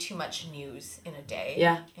I read too much news in a day,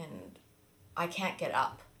 and I can't get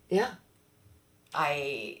up. Yeah.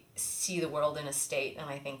 I see the world in a state, and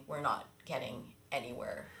I think we're not getting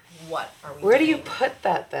anywhere. What are we Where doing? do you put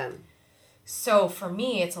that then? So for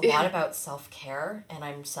me, it's a lot about self-care, and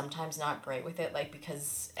I'm sometimes not great with it, like,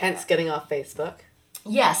 because... Hence getting off Facebook.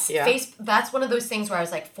 Yes. Yeah. That's one of those things where I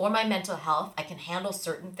was like, for my mental health, I can handle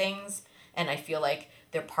certain things, and I feel like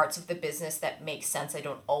there are parts of the business that make sense. I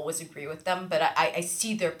don't always agree with them, but I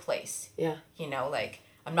see their place. Yeah. Like,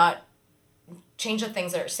 I'm not...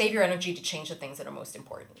 save your energy to change the things that are most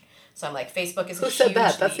important. So I'm like, Facebook is Who a said huge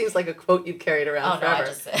that? That leap. seems like a quote you've carried around Oh, no, I forever.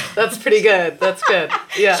 just said. That's pretty good. That's good.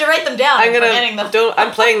 Yeah. Should write them down. I'm gonna forgetting them.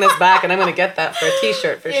 I'm playing this back, and I'm gonna get that for a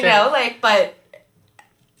T-shirt for you sure. know, like, but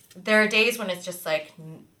there are days when it's just like,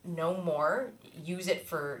 no more. Use it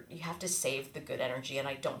for, you have to save the good energy, and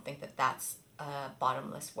I don't think that that's a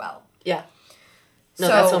bottomless well. Yeah. No,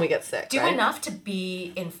 So, that's when we get sick, do right? enough to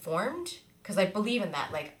be informed, because I believe in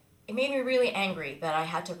that. Like, it made me really angry that I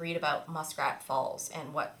had to read about Muskrat Falls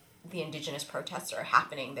and what the Indigenous protests are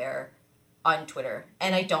happening there on Twitter.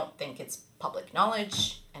 And I don't think it's public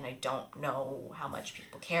knowledge, and I don't know how much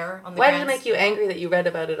people care on the Why did it grand make you scale. angry that you read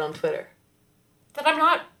about it on Twitter? That I'm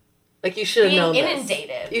not Like, you should have being known this.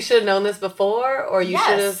 inundated. You should have known this before, or you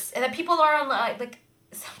should have... Yes, and that people are on, like,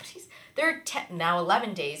 somebody's, they're now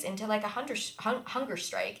 11 days into, like, a hunger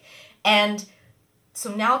strike. And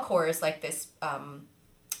so Nalcor is, like, this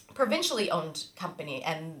provincially owned company,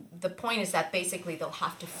 and the point is that basically they'll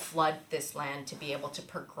have to flood this land to be able to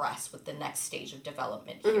progress with the next stage of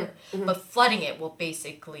development here. Mm-hmm. But flooding it will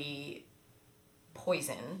basically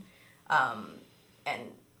poison and,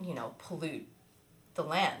 you know, pollute the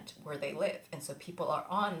land where they live. And so people are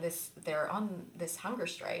on this hunger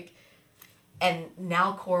strike, and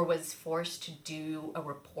Nalcor was forced to do a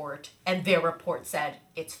report, and their report said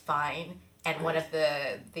it's fine. And one of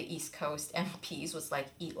the East Coast MPs was like,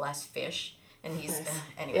 eat less fish. And he's, Nice.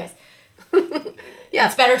 anyways. Yeah.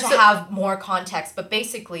 It's better to have more context. But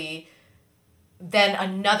basically, then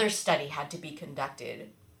another study had to be conducted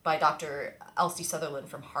by Dr. Elsie Sutherland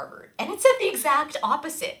from Harvard. And it said the exact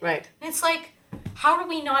opposite. Right. And it's like, how are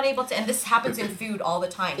we not able to, and this happens in food all the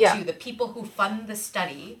time Yeah. too. The people who fund the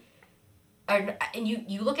study, and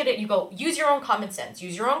you look at it, you go, use your own common sense.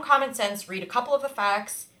 Use your own common sense, read a couple of the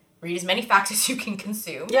facts, read as many facts as you can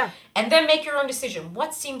consume. Yeah. And then make your own decision.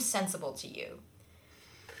 What seems sensible to you?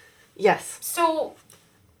 Yes. So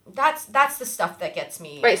that's the stuff that gets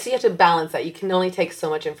me. Right, so you have to balance that. You can only take so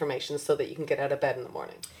much information so that you can get out of bed in the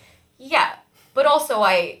morning. Yeah. But also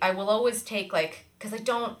I will always take, like, because I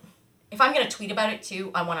don't, if I'm going to tweet about it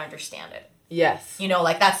too, I want to understand it. Yes. You know,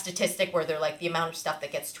 like that statistic where they're like the amount of stuff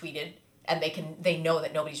that gets tweeted, and they know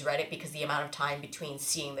that nobody's read it because the amount of time between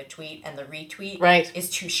seeing the tweet and the retweet Right. is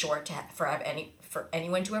too short for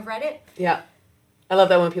anyone to have read it. Yeah. I love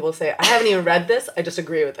that when people say, I haven't even read this, I just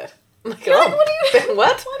agree with it. I'm like, You're like, oh, what are you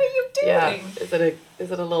what? What are you doing? Yeah.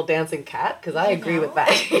 Is it a little dancing cat? Because I agree with that.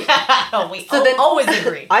 We So then- always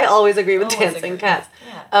agree. I always agree with Always dancing agree. cats.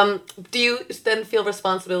 Yeah. Do you then feel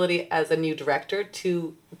responsibility as a new director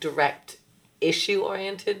to direct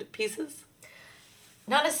issue-oriented pieces?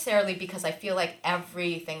 Not necessarily, because I feel like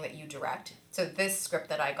everything that you direct. So this script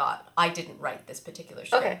that I got, I didn't write this particular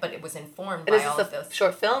script, Okay. but it was informed And by is all this of a those.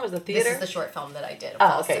 short film? Is it theater? This is the short film that I did. Oh,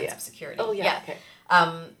 False okay, Sense yeah. of Security. Oh, yeah. Okay.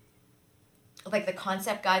 Like the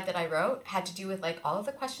concept guide that I wrote had to do with like all of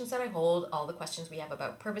the questions that I hold, all the questions we have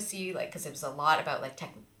about privacy, like because it was a lot about like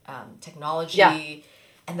technology Yeah.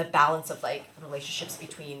 and the balance of like relationships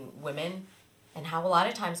between women, and how a lot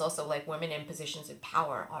of times also like women in positions of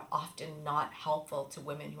power are often not helpful to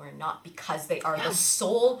women who are not, because they are the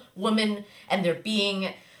sole woman and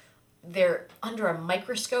they're under a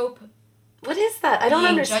microscope. What is that? I don't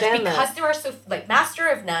Being judged understand because that. there are so like Master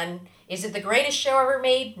of None. Is it the greatest show ever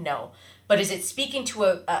made? No, but is it speaking to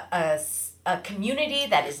a community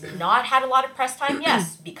that has not had a lot of press time?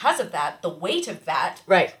 Yes, because of that, the weight of that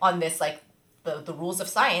Right. on this like the rules of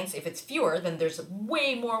science. If it's fewer, then there's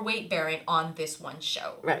way more weight bearing on this one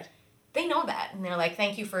show. Right. They know that, and they're like,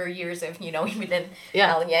 thank you for years of, you know, even in Yeah.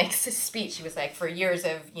 Alan Yanks' speech, he was like, for years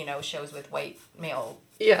of, you know, shows with white male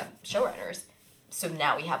Yeah. showrunners. So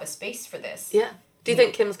now we have a space for this. Yeah. Do you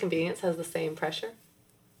think Kim's Convenience has the same pressure?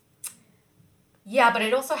 Yeah, but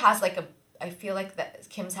it also has like I feel like that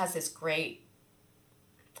Kim's has this great,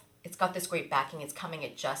 it's got this great backing. It's coming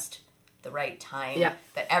at just the right time. Yeah.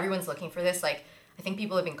 That everyone's looking for this. Like, I think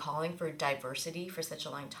people have been calling for diversity for such a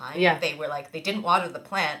long time. Yeah. They were like, they didn't water the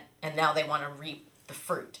plant, and now they want to reap the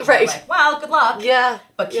fruit. And Right. they're like, well, good luck. Yeah.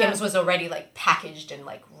 But Kim's yeah. was already like packaged and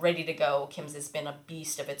like ready to go. Kim's has been a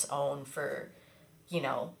beast of its own for, you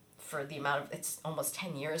know, for the amount of, it's almost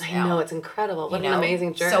 10 years I now. know, it's incredible. What You an know?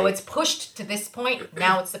 amazing journey. So it's pushed to this point.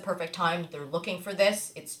 Now it's the perfect time. They're looking for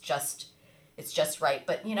this. It's just right.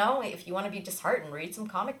 But, you know, if you want to be disheartened, read some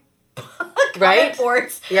comic Right?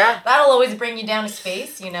 boards. Yeah. That'll always bring you down to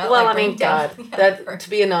space, you know? Well, like I mean, bring down, God, that to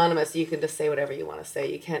be anonymous, you can just say whatever you want to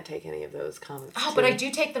say. You can't take any of those comments. Oh, but I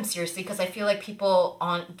do take them seriously because I feel like people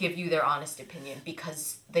give you their honest opinion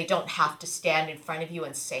because they don't have to stand in front of you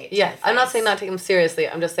and say it to Yeah, your I'm not face. saying not take them seriously.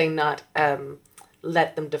 I'm just saying not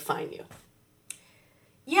let them define you.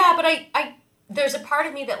 Yeah, but I there's a part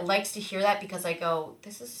of me that likes to hear that because I go,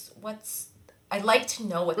 I like to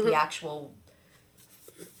know what the actual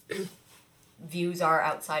views are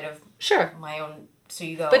outside of Sure. my own. So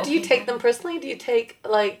you go. But do you okay, take them personally? Do you take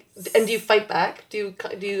and do you fight back? Do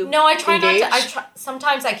you? No, I try engage? not to.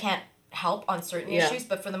 Sometimes I can't help on certain Yeah. issues,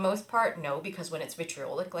 but for the most part, no, because when it's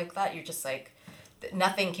vitriolic like that, you're just like,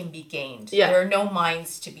 nothing can be gained. Yeah. There are no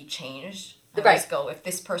minds to be changed. I Right. just go, if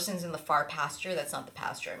this person's in the far pasture, that's not the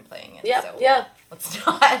pasture I'm playing in. Yeah, So yeah. let's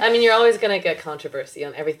not. I mean, you're always gonna get controversy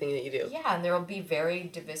on everything that you do. Yeah, and there will be very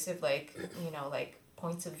divisive, like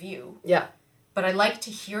points of view. Yeah. But I like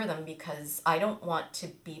to hear them because I don't want to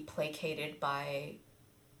be placated by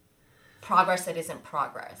progress that isn't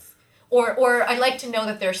progress. Or I like to know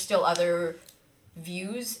that there's still other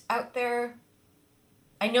views out there.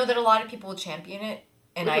 I know that a lot of people will champion it,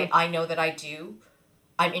 and I know that I do.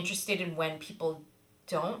 I'm interested in when people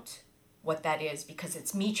don't, what that is, because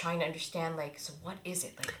it's me trying to understand, like, so what is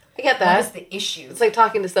it? Like, I get that. what is the issue? It's like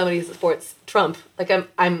talking to somebody who supports Trump. Like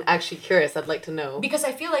I'm actually curious. I'd like to know. Because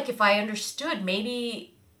I feel like if I understood,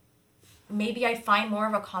 maybe I'd find more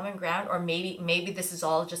of a common ground, or maybe this is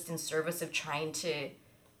all just in service of trying to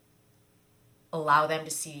allow them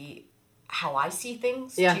to see how I see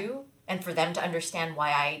things too, and for them to understand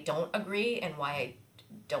why I don't agree and why I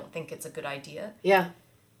don't think it's a good idea. Yeah.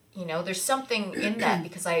 There's something in that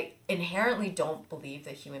because I inherently don't believe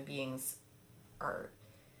that human beings are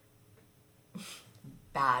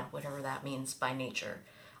bad, whatever that means by nature.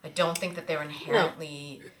 I don't think that they're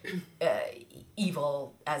inherently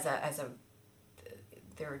evil as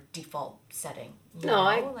their default setting.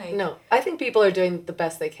 No, I think people are doing the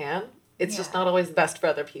best they can. It's just Yeah. not always the best for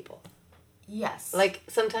other people. Yes. Like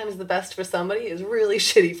sometimes the best for somebody is really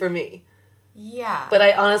shitty for me. Yeah. But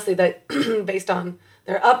I honestly, that based on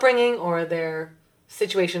their upbringing or their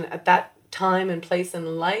situation at that time and place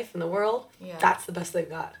in life in the world, that's the best they've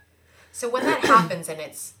got. So when that happens, and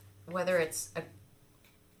it's whether it's like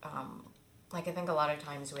I think a lot of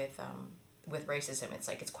times with racism, it's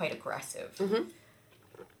like it's quite aggressive. Mm-hmm.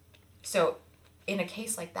 So in a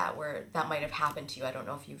case like that where that might have happened to you, I don't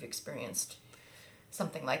know if you've experienced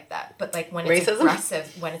something like that, but like when it's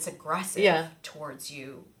Racism? aggressive towards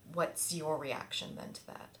you, what's your reaction then to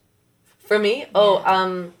that? For me,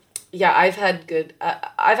 I've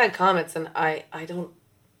had comments, and I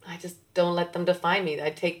just don't let them define me.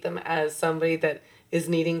 I take them as somebody that is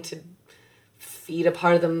needing to feed a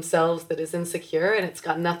part of themselves that is insecure, and it's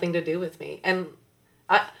got nothing to do with me. And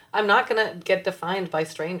I'm not gonna get defined by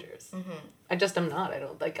strangers. Mm-hmm. I just am not. I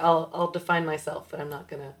don't like. I'll define myself, but I'm not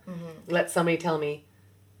gonna let somebody tell me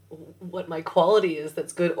what my quality is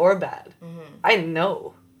that's good or bad. Mm-hmm. I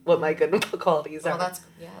know what my good qualities are. That's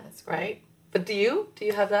great. Right. But do you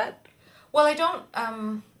have that? Well, I don't.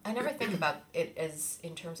 I never think about it as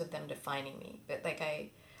in terms of them defining me, but like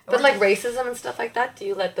But like racism and stuff like that, do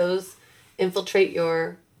you let those infiltrate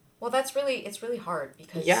your? Well, it's really hard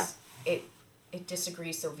because it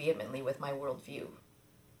disagrees so vehemently with my worldview.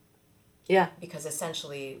 Yeah. Because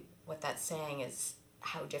essentially, what that's saying is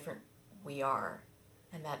how different we are,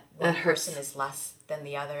 and that one person is less than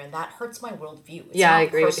the other, and that hurts my worldview. It's not I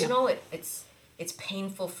agree personal. with you. It's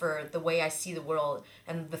painful for the way I see the world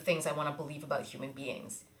and the things I want to believe about human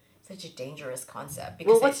beings. It's such a dangerous concept.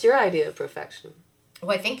 Because what's your idea of perfection? Well,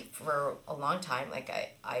 I think for a long time, like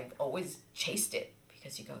I've always chased it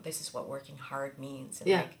because you go, this is what working hard means,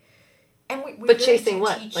 and we but really chasing do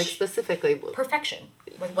what? teach Like specifically? perfection,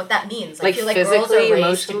 like what that means. Like I feel like girls are physically, raised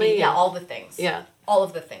emotionally, to be, all the things. Yeah. All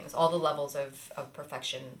of the things, all the levels of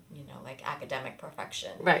perfection, like academic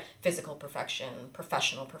perfection, Right. physical perfection,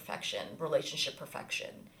 professional perfection, relationship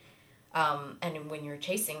perfection. And when you're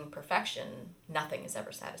chasing perfection, nothing is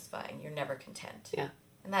ever satisfying. You're never content. Yeah.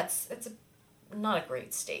 And it's not a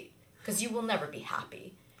great state because you will never be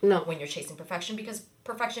happy when you're chasing perfection because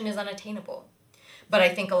perfection is unattainable. But I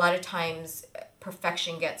think a lot of times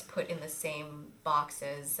perfection gets put in the same box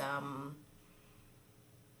as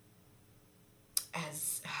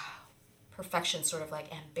perfection, sort of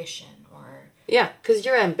like ambition or... Yeah, because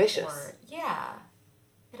you're ambitious.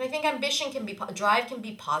 And I think ambition can be... drive can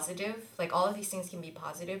be positive. Like, all of these things can be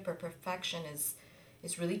positive, but perfection is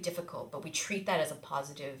really difficult. But we treat that as a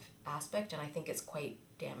positive aspect, and I think it's quite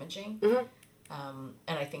damaging. Mm-hmm.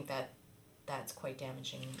 And I think that's quite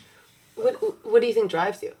damaging. What do you think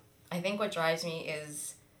drives you? I think what drives me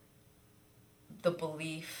is the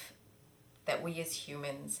belief that we as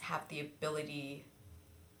humans have the ability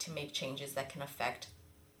to make changes that can affect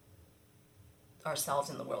ourselves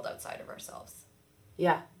and the world outside of ourselves.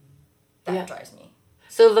 Yeah. That drives me.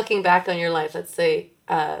 So looking back on your life, let's say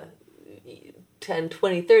 10,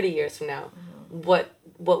 20, 30 years from now, what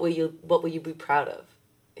what will you be proud of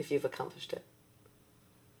if you've accomplished it?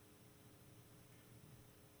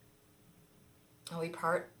 I'll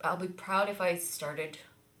be proud if I started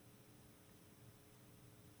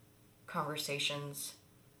conversations,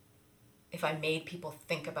 if I made people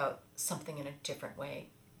think about something in a different way.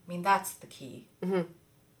 I mean, that's the key. Mm-hmm.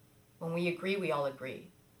 When we agree, we all agree.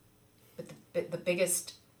 But the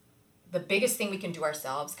biggest thing we can do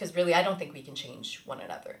ourselves, because really I don't think we can change one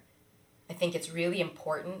another. I think it's really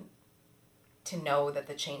important to know that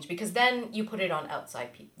the change, because then you put it on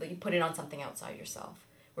outside people, you put it on something outside yourself,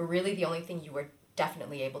 where really the only thing you are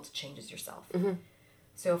definitely able to change is yourself. Mm-hmm.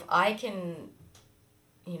 So if I can,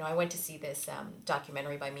 I went to see this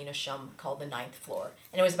documentary by Mina Shum called The Ninth Floor,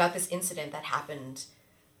 and it was about this incident that happened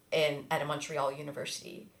at a Montreal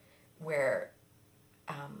university where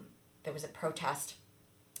there was a protest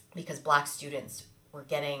because Black students were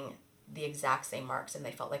getting the exact same marks and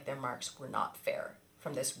they felt like their marks were not fair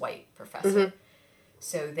from this white professor. Mm-hmm.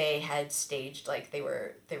 So they had staged, like they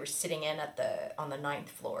were sitting on the ninth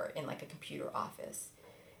floor in like a computer office.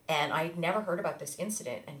 And I'd never heard about this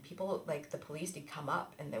incident, and people, like the police did come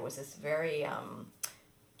up, and there was this very,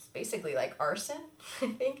 basically like arson, I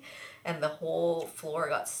think, and the whole floor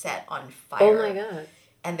got set on fire. Oh my God.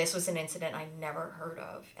 And this was an incident I never heard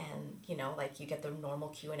of. And, like you get the normal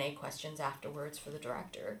Q&A questions afterwards for the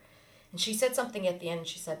director. And she said something at the end.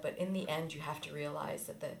 She said, but in the end, you have to realize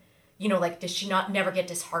that does she never get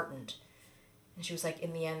disheartened? And she was like,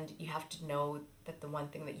 in the end, you have to know that the one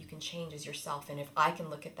thing that you can change is yourself. And if I can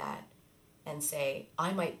look at that and say,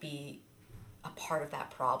 I might be a part of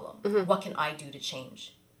that problem. Mm-hmm. What can I do to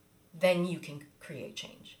change? Then you can create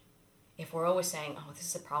change. If we're always saying, oh, this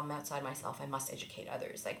is a problem outside myself, I must educate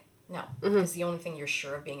others. Like, no, Mm-hmm. because the only thing you're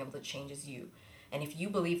sure of being able to change is you. And if you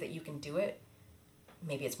believe that you can do it,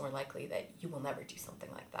 maybe it's more likely that you will never do something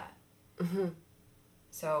like that. Mm-hmm.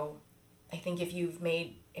 So I think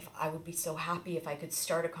if I would be so happy if I could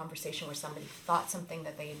start a conversation where somebody thought something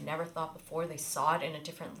that they had never thought before, they saw it in a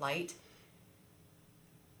different light.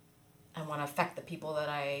 I want to affect the people that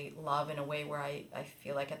I love in a way where I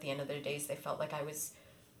feel like at the end of their days, they felt like I was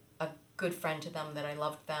a good friend to them, that I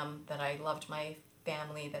loved them, that I loved my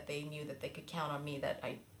family, that they knew that they could count on me, that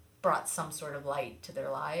I brought some sort of light to their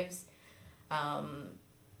lives.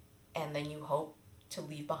 And then you hope to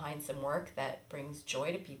leave behind some work that brings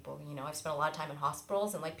joy to people. I've spent a lot of time in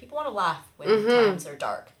hospitals, and like people want to laugh when Mm-hmm. times are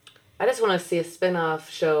dark. I just want to see a spin-off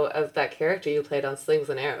show of that character you played on Slings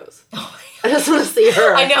and Arrows. Oh I just want to see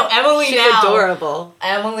her. I know, Emily She's now. adorable.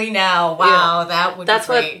 Emily now. Wow, Yeah. that would be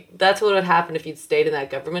great. That's what would happen if you'd stayed in that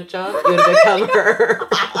government job. You would have become her.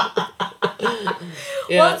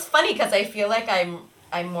 Yeah. Well, it's funny because I feel like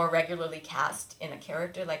I'm more regularly cast in a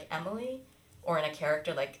character like Emily, or in a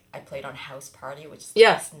character like I played on House Party, which is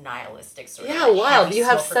Yeah. this nihilistic sort Yeah, of like wild. heavy You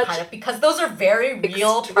have smoker such kind of, because those are very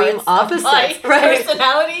real extreme parts of my opposites, right?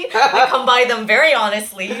 personality. I come by them very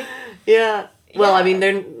honestly. Yeah. Well, Yeah. I mean,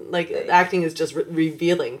 they're like acting is just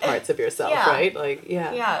revealing parts of yourself, Yeah. right? Like,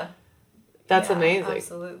 yeah. Yeah. That's Yeah, amazing.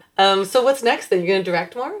 Absolutely. So what's next then? You're gonna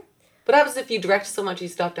direct more? What happens if you direct so much you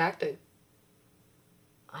stopped acting?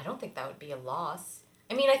 I don't think that would be a loss.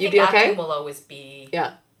 I mean, I think be okay? acting will always be...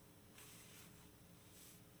 Yeah.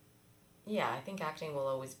 Yeah, I think acting will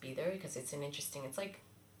always be there because it's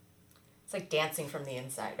like dancing from the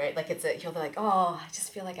inside, right? Like you'll be like, oh, I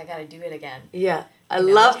just feel like I gotta do it again. Yeah. I You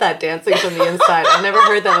know? love that dancing from the inside. I've never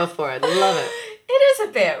heard that before. I love it. It is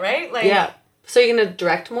a bit, right? Like, Yeah. So you're gonna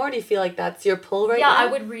direct more? Do you feel like that's your pull right now? yeah, I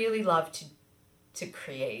would really love to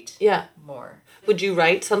create Yeah. more. Would you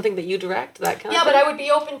write something that you direct? That kind Yeah, of but thing? I would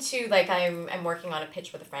be open to, like, I'm working on a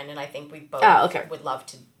pitch with a friend, and I think we both okay. would love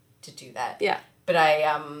to do that. Yeah. But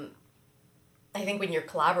I think when you're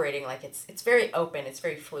collaborating, like, it's very open, it's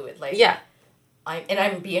very fluid. Like, Yeah.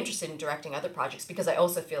 I'd be interested in directing other projects because I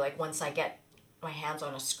also feel like once I get my hands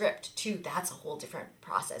on a script too, that's a whole different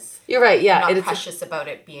process. You're right, yeah. I'm It not is precious about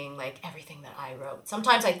it being like everything that I wrote.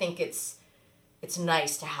 Sometimes I think it's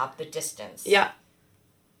nice to have the distance. Yeah.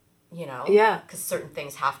 You know? Yeah. Because certain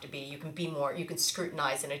things have to be, you can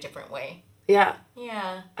scrutinize in a different way. Yeah.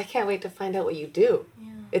 Yeah. I can't wait to find out what you do. Yeah.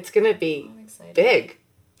 It's gonna be I'm excited. big.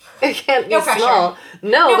 It can't be No pressure. small.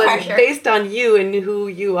 No, but pressure. based on you and who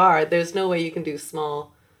you are, there's no way you can do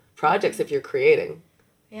small projects if you're creating.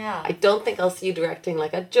 Yeah. I don't think I'll see you directing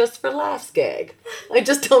like a just for laughs gag. I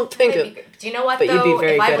just don't think It'd of. be good. Do you know what, but you'd though? be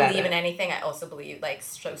very If I good at believe it. in anything, I also believe, like,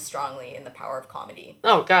 so strongly in the power of comedy.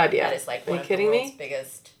 Oh God, yeah. That is, like, Are one you of kidding the world's me?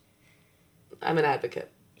 biggest... I'm an advocate.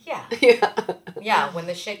 Yeah. Yeah. Yeah, when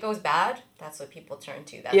the shit goes bad, that's what people turn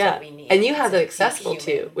to. That's Yeah. what we need. And you It's have like it accessible human.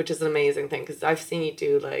 too, which is an amazing thing because I've seen you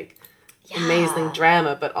do like amazing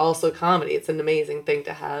drama, but also comedy. It's an amazing thing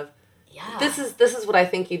to have. Yeah. This is what I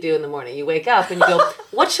think you do in the morning. You wake up and you go,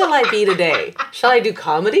 what shall I be today? Shall I do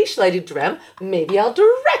comedy? Shall I do drama? Maybe I'll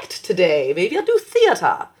direct today. Maybe I'll do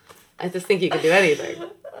theater. I just think you can do anything.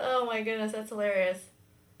 Oh my goodness, that's hilarious.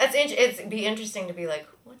 It'd be interesting to be like,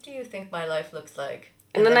 what do you think my life looks like?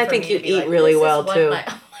 And then I for think me you to be eat like, really this is well what too.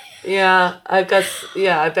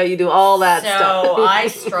 I bet you do all that stuff. So I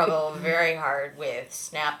struggle very hard with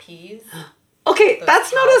snap peas. Okay, Those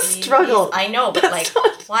that's not a coffee struggle. peas. I know, but That's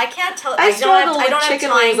not- I can't tell. I struggle don't with have chicken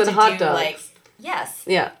time wings and to hot do, dogs. like, yes.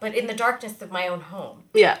 Yeah. But in the darkness of my own home.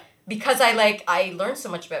 Yeah. Because I learned so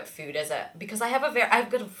much about food because I've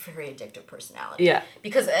got a very addictive personality. Yeah.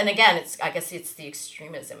 Because, and again, I guess it's the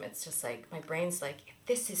extremism. It's just like, my brain's like,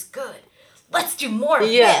 this is good. Let's do more of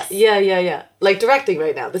this. Yeah. Like directing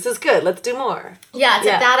right now. This is good. Let's do more. Yeah,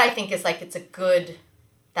 that I think is like, it's a good,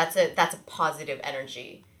 that's a positive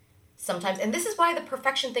energy sometimes. And this is why the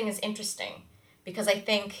perfection thing is interesting. Because I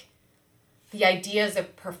think the ideas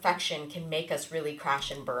of perfection can make us really crash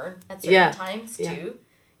and burn at certain times too.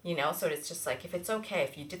 You know, so it's just like, if it's okay,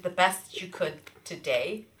 if you did the best you could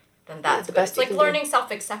today, then that's the good. best It's like you can learning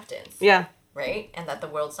self-acceptance. Yeah. Right? And that the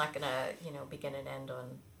world's not going to, begin and end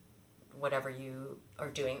on whatever you are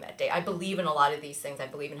doing that day. I believe in a lot of these things. I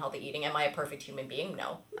believe in healthy eating. Am I a perfect human being?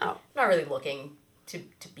 No. Oh. I'm not really looking to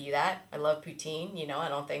be that. I love poutine, I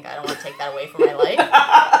don't want to take that away from my life.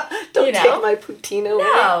 Don't take my poutine away.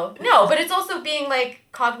 No, but it's also being like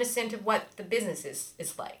cognizant of what the business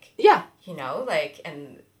is like. Yeah.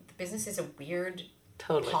 And the business is a weird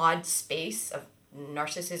pod space of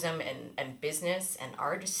narcissism and business and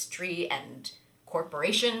artistry and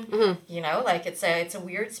corporation. It's a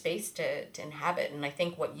weird space to inhabit. And I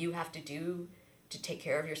think what you have to do to take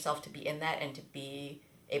care of yourself, to be in that and to be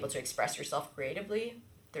able to express yourself creatively,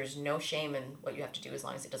 there's no shame in what you have to do as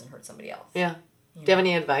long as it doesn't hurt somebody else. Yeah. Do you have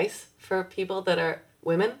any advice for people that are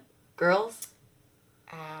women, girls,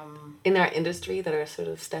 in our industry that are sort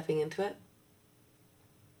of stepping into it?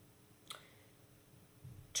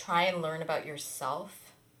 Try and learn about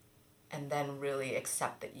yourself and then really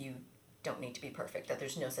accept that you don't need to be perfect, that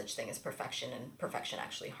there's no such thing as perfection, and perfection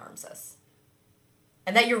actually harms us.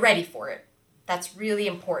 And that you're ready for it. That's really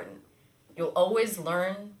important. You'll always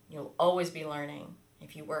learn. You'll always be learning.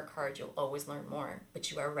 If you work hard, you'll always learn more. But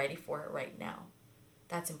you are ready for it right now.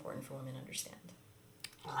 That's important for women to understand.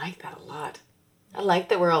 I like that a lot. I like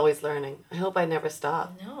that we're always learning. I hope I never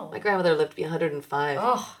stop. No. My grandmother lived to be 105.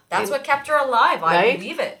 Oh, that's what kept her alive. I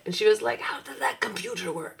believe it. And she was like, how did that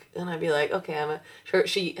computer work? And I'd be like, okay,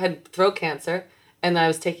 she had throat cancer, and I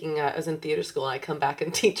was in theater school, and I come back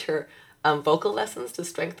and teach her vocal lessons to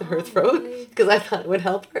strengthen her throat, because I thought it would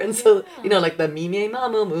help her. And so, like the me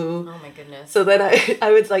mama moo. Oh my goodness. So then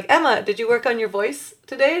I was like, Emma, did you work on your voice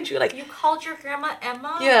today? And she was like, you called your grandma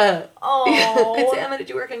Emma? Yeah. Oh. Yeah. I'd say, Emma, did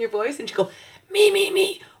you work on your voice? And she'd go,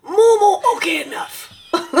 me, Momo, okay, enough.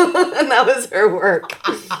 And that was her work.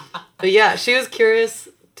 But yeah, she was curious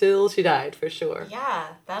till she died, for sure.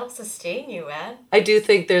 Yeah, that'll sustain you, man. I do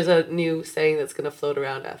think there's a new saying that's going to float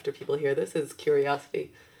around after people hear this, is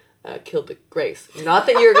curiosity killed the grace. Not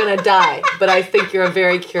that you're going to die, but I think you're a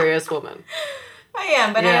very curious woman. I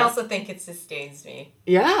am, but I also think it sustains me.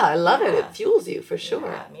 Yeah, I love it. It fuels you, for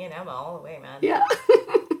sure. Yeah, me and Emma all the way, man. Yeah.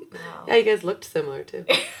 Wow. Yeah, you guys looked similar, too.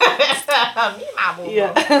 Me, my boo.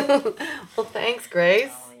 Yeah. Well, thanks,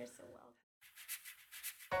 Grace. Oh, you're so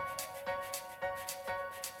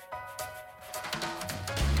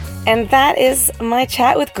welcome. And that is my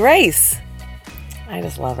chat with Grace. I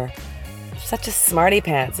just love her. Such a smarty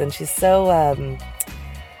pants, and she's so, I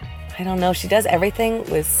don't know, she does everything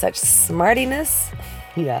with such smartiness.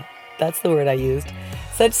 Yeah, that's the word I used.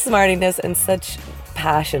 Such smartiness and such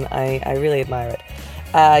passion. I really admire it.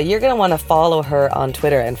 You're going to want to follow her on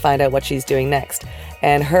Twitter and find out what she's doing next.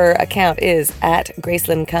 And her account is at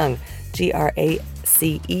Gracelyn Kung,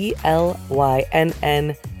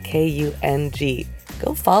 GraceLynnnkung.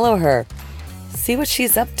 Go follow her. See what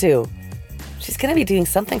she's up to. She's going to be doing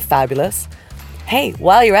something fabulous. Hey,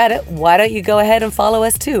 while you're at it, why don't you go ahead and follow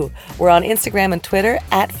us too? We're on Instagram and Twitter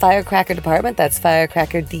at Firecracker Department. That's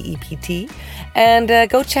Firecracker DEPT. And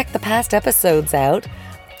go check the past episodes out.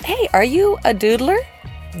 Hey, are you a doodler?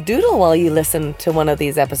 Doodle while you listen to one of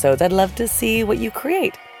these episodes. I'd love to see what you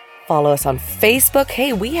create. Follow us on Facebook.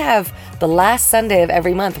 Hey, we have the last Sunday of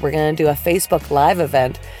every month. We're going to do a Facebook Live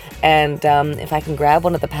event. And if I can grab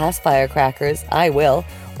one of the past firecrackers, I will.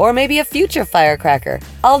 Or maybe a future firecracker.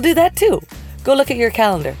 I'll do that too. Go look at your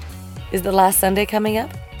calendar. Is the last Sunday coming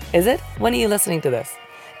up? Is it? When are you listening to this?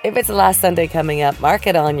 If it's the last Sunday coming up, mark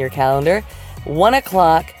it on your calendar. 1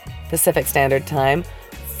 o'clock Pacific Standard Time,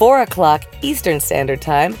 4 o'clock Eastern Standard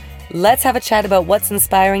Time. Let's have a chat about what's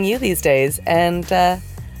inspiring you these days, and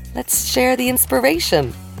let's share the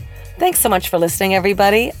inspiration. Thanks so much for listening,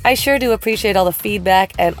 everybody. I sure do appreciate all the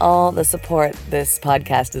feedback and all the support this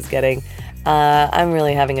podcast is getting. I'm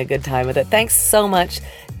really having a good time with it. Thanks so much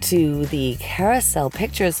to the Carousel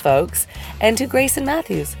Pictures folks and to Grayson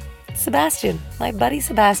Matthews. Sebastian, my buddy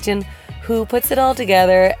Sebastian, who puts it all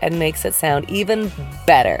together and makes it sound even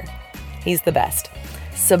better. He's the best.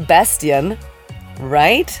 Sebastian,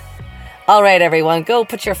 right? All right, everyone, go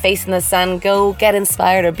put your face in the sun, go get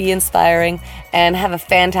inspired or be inspiring, and have a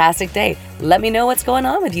fantastic day. Let me know what's going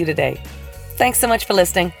on with you today. Thanks so much for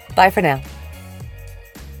listening. Bye for now.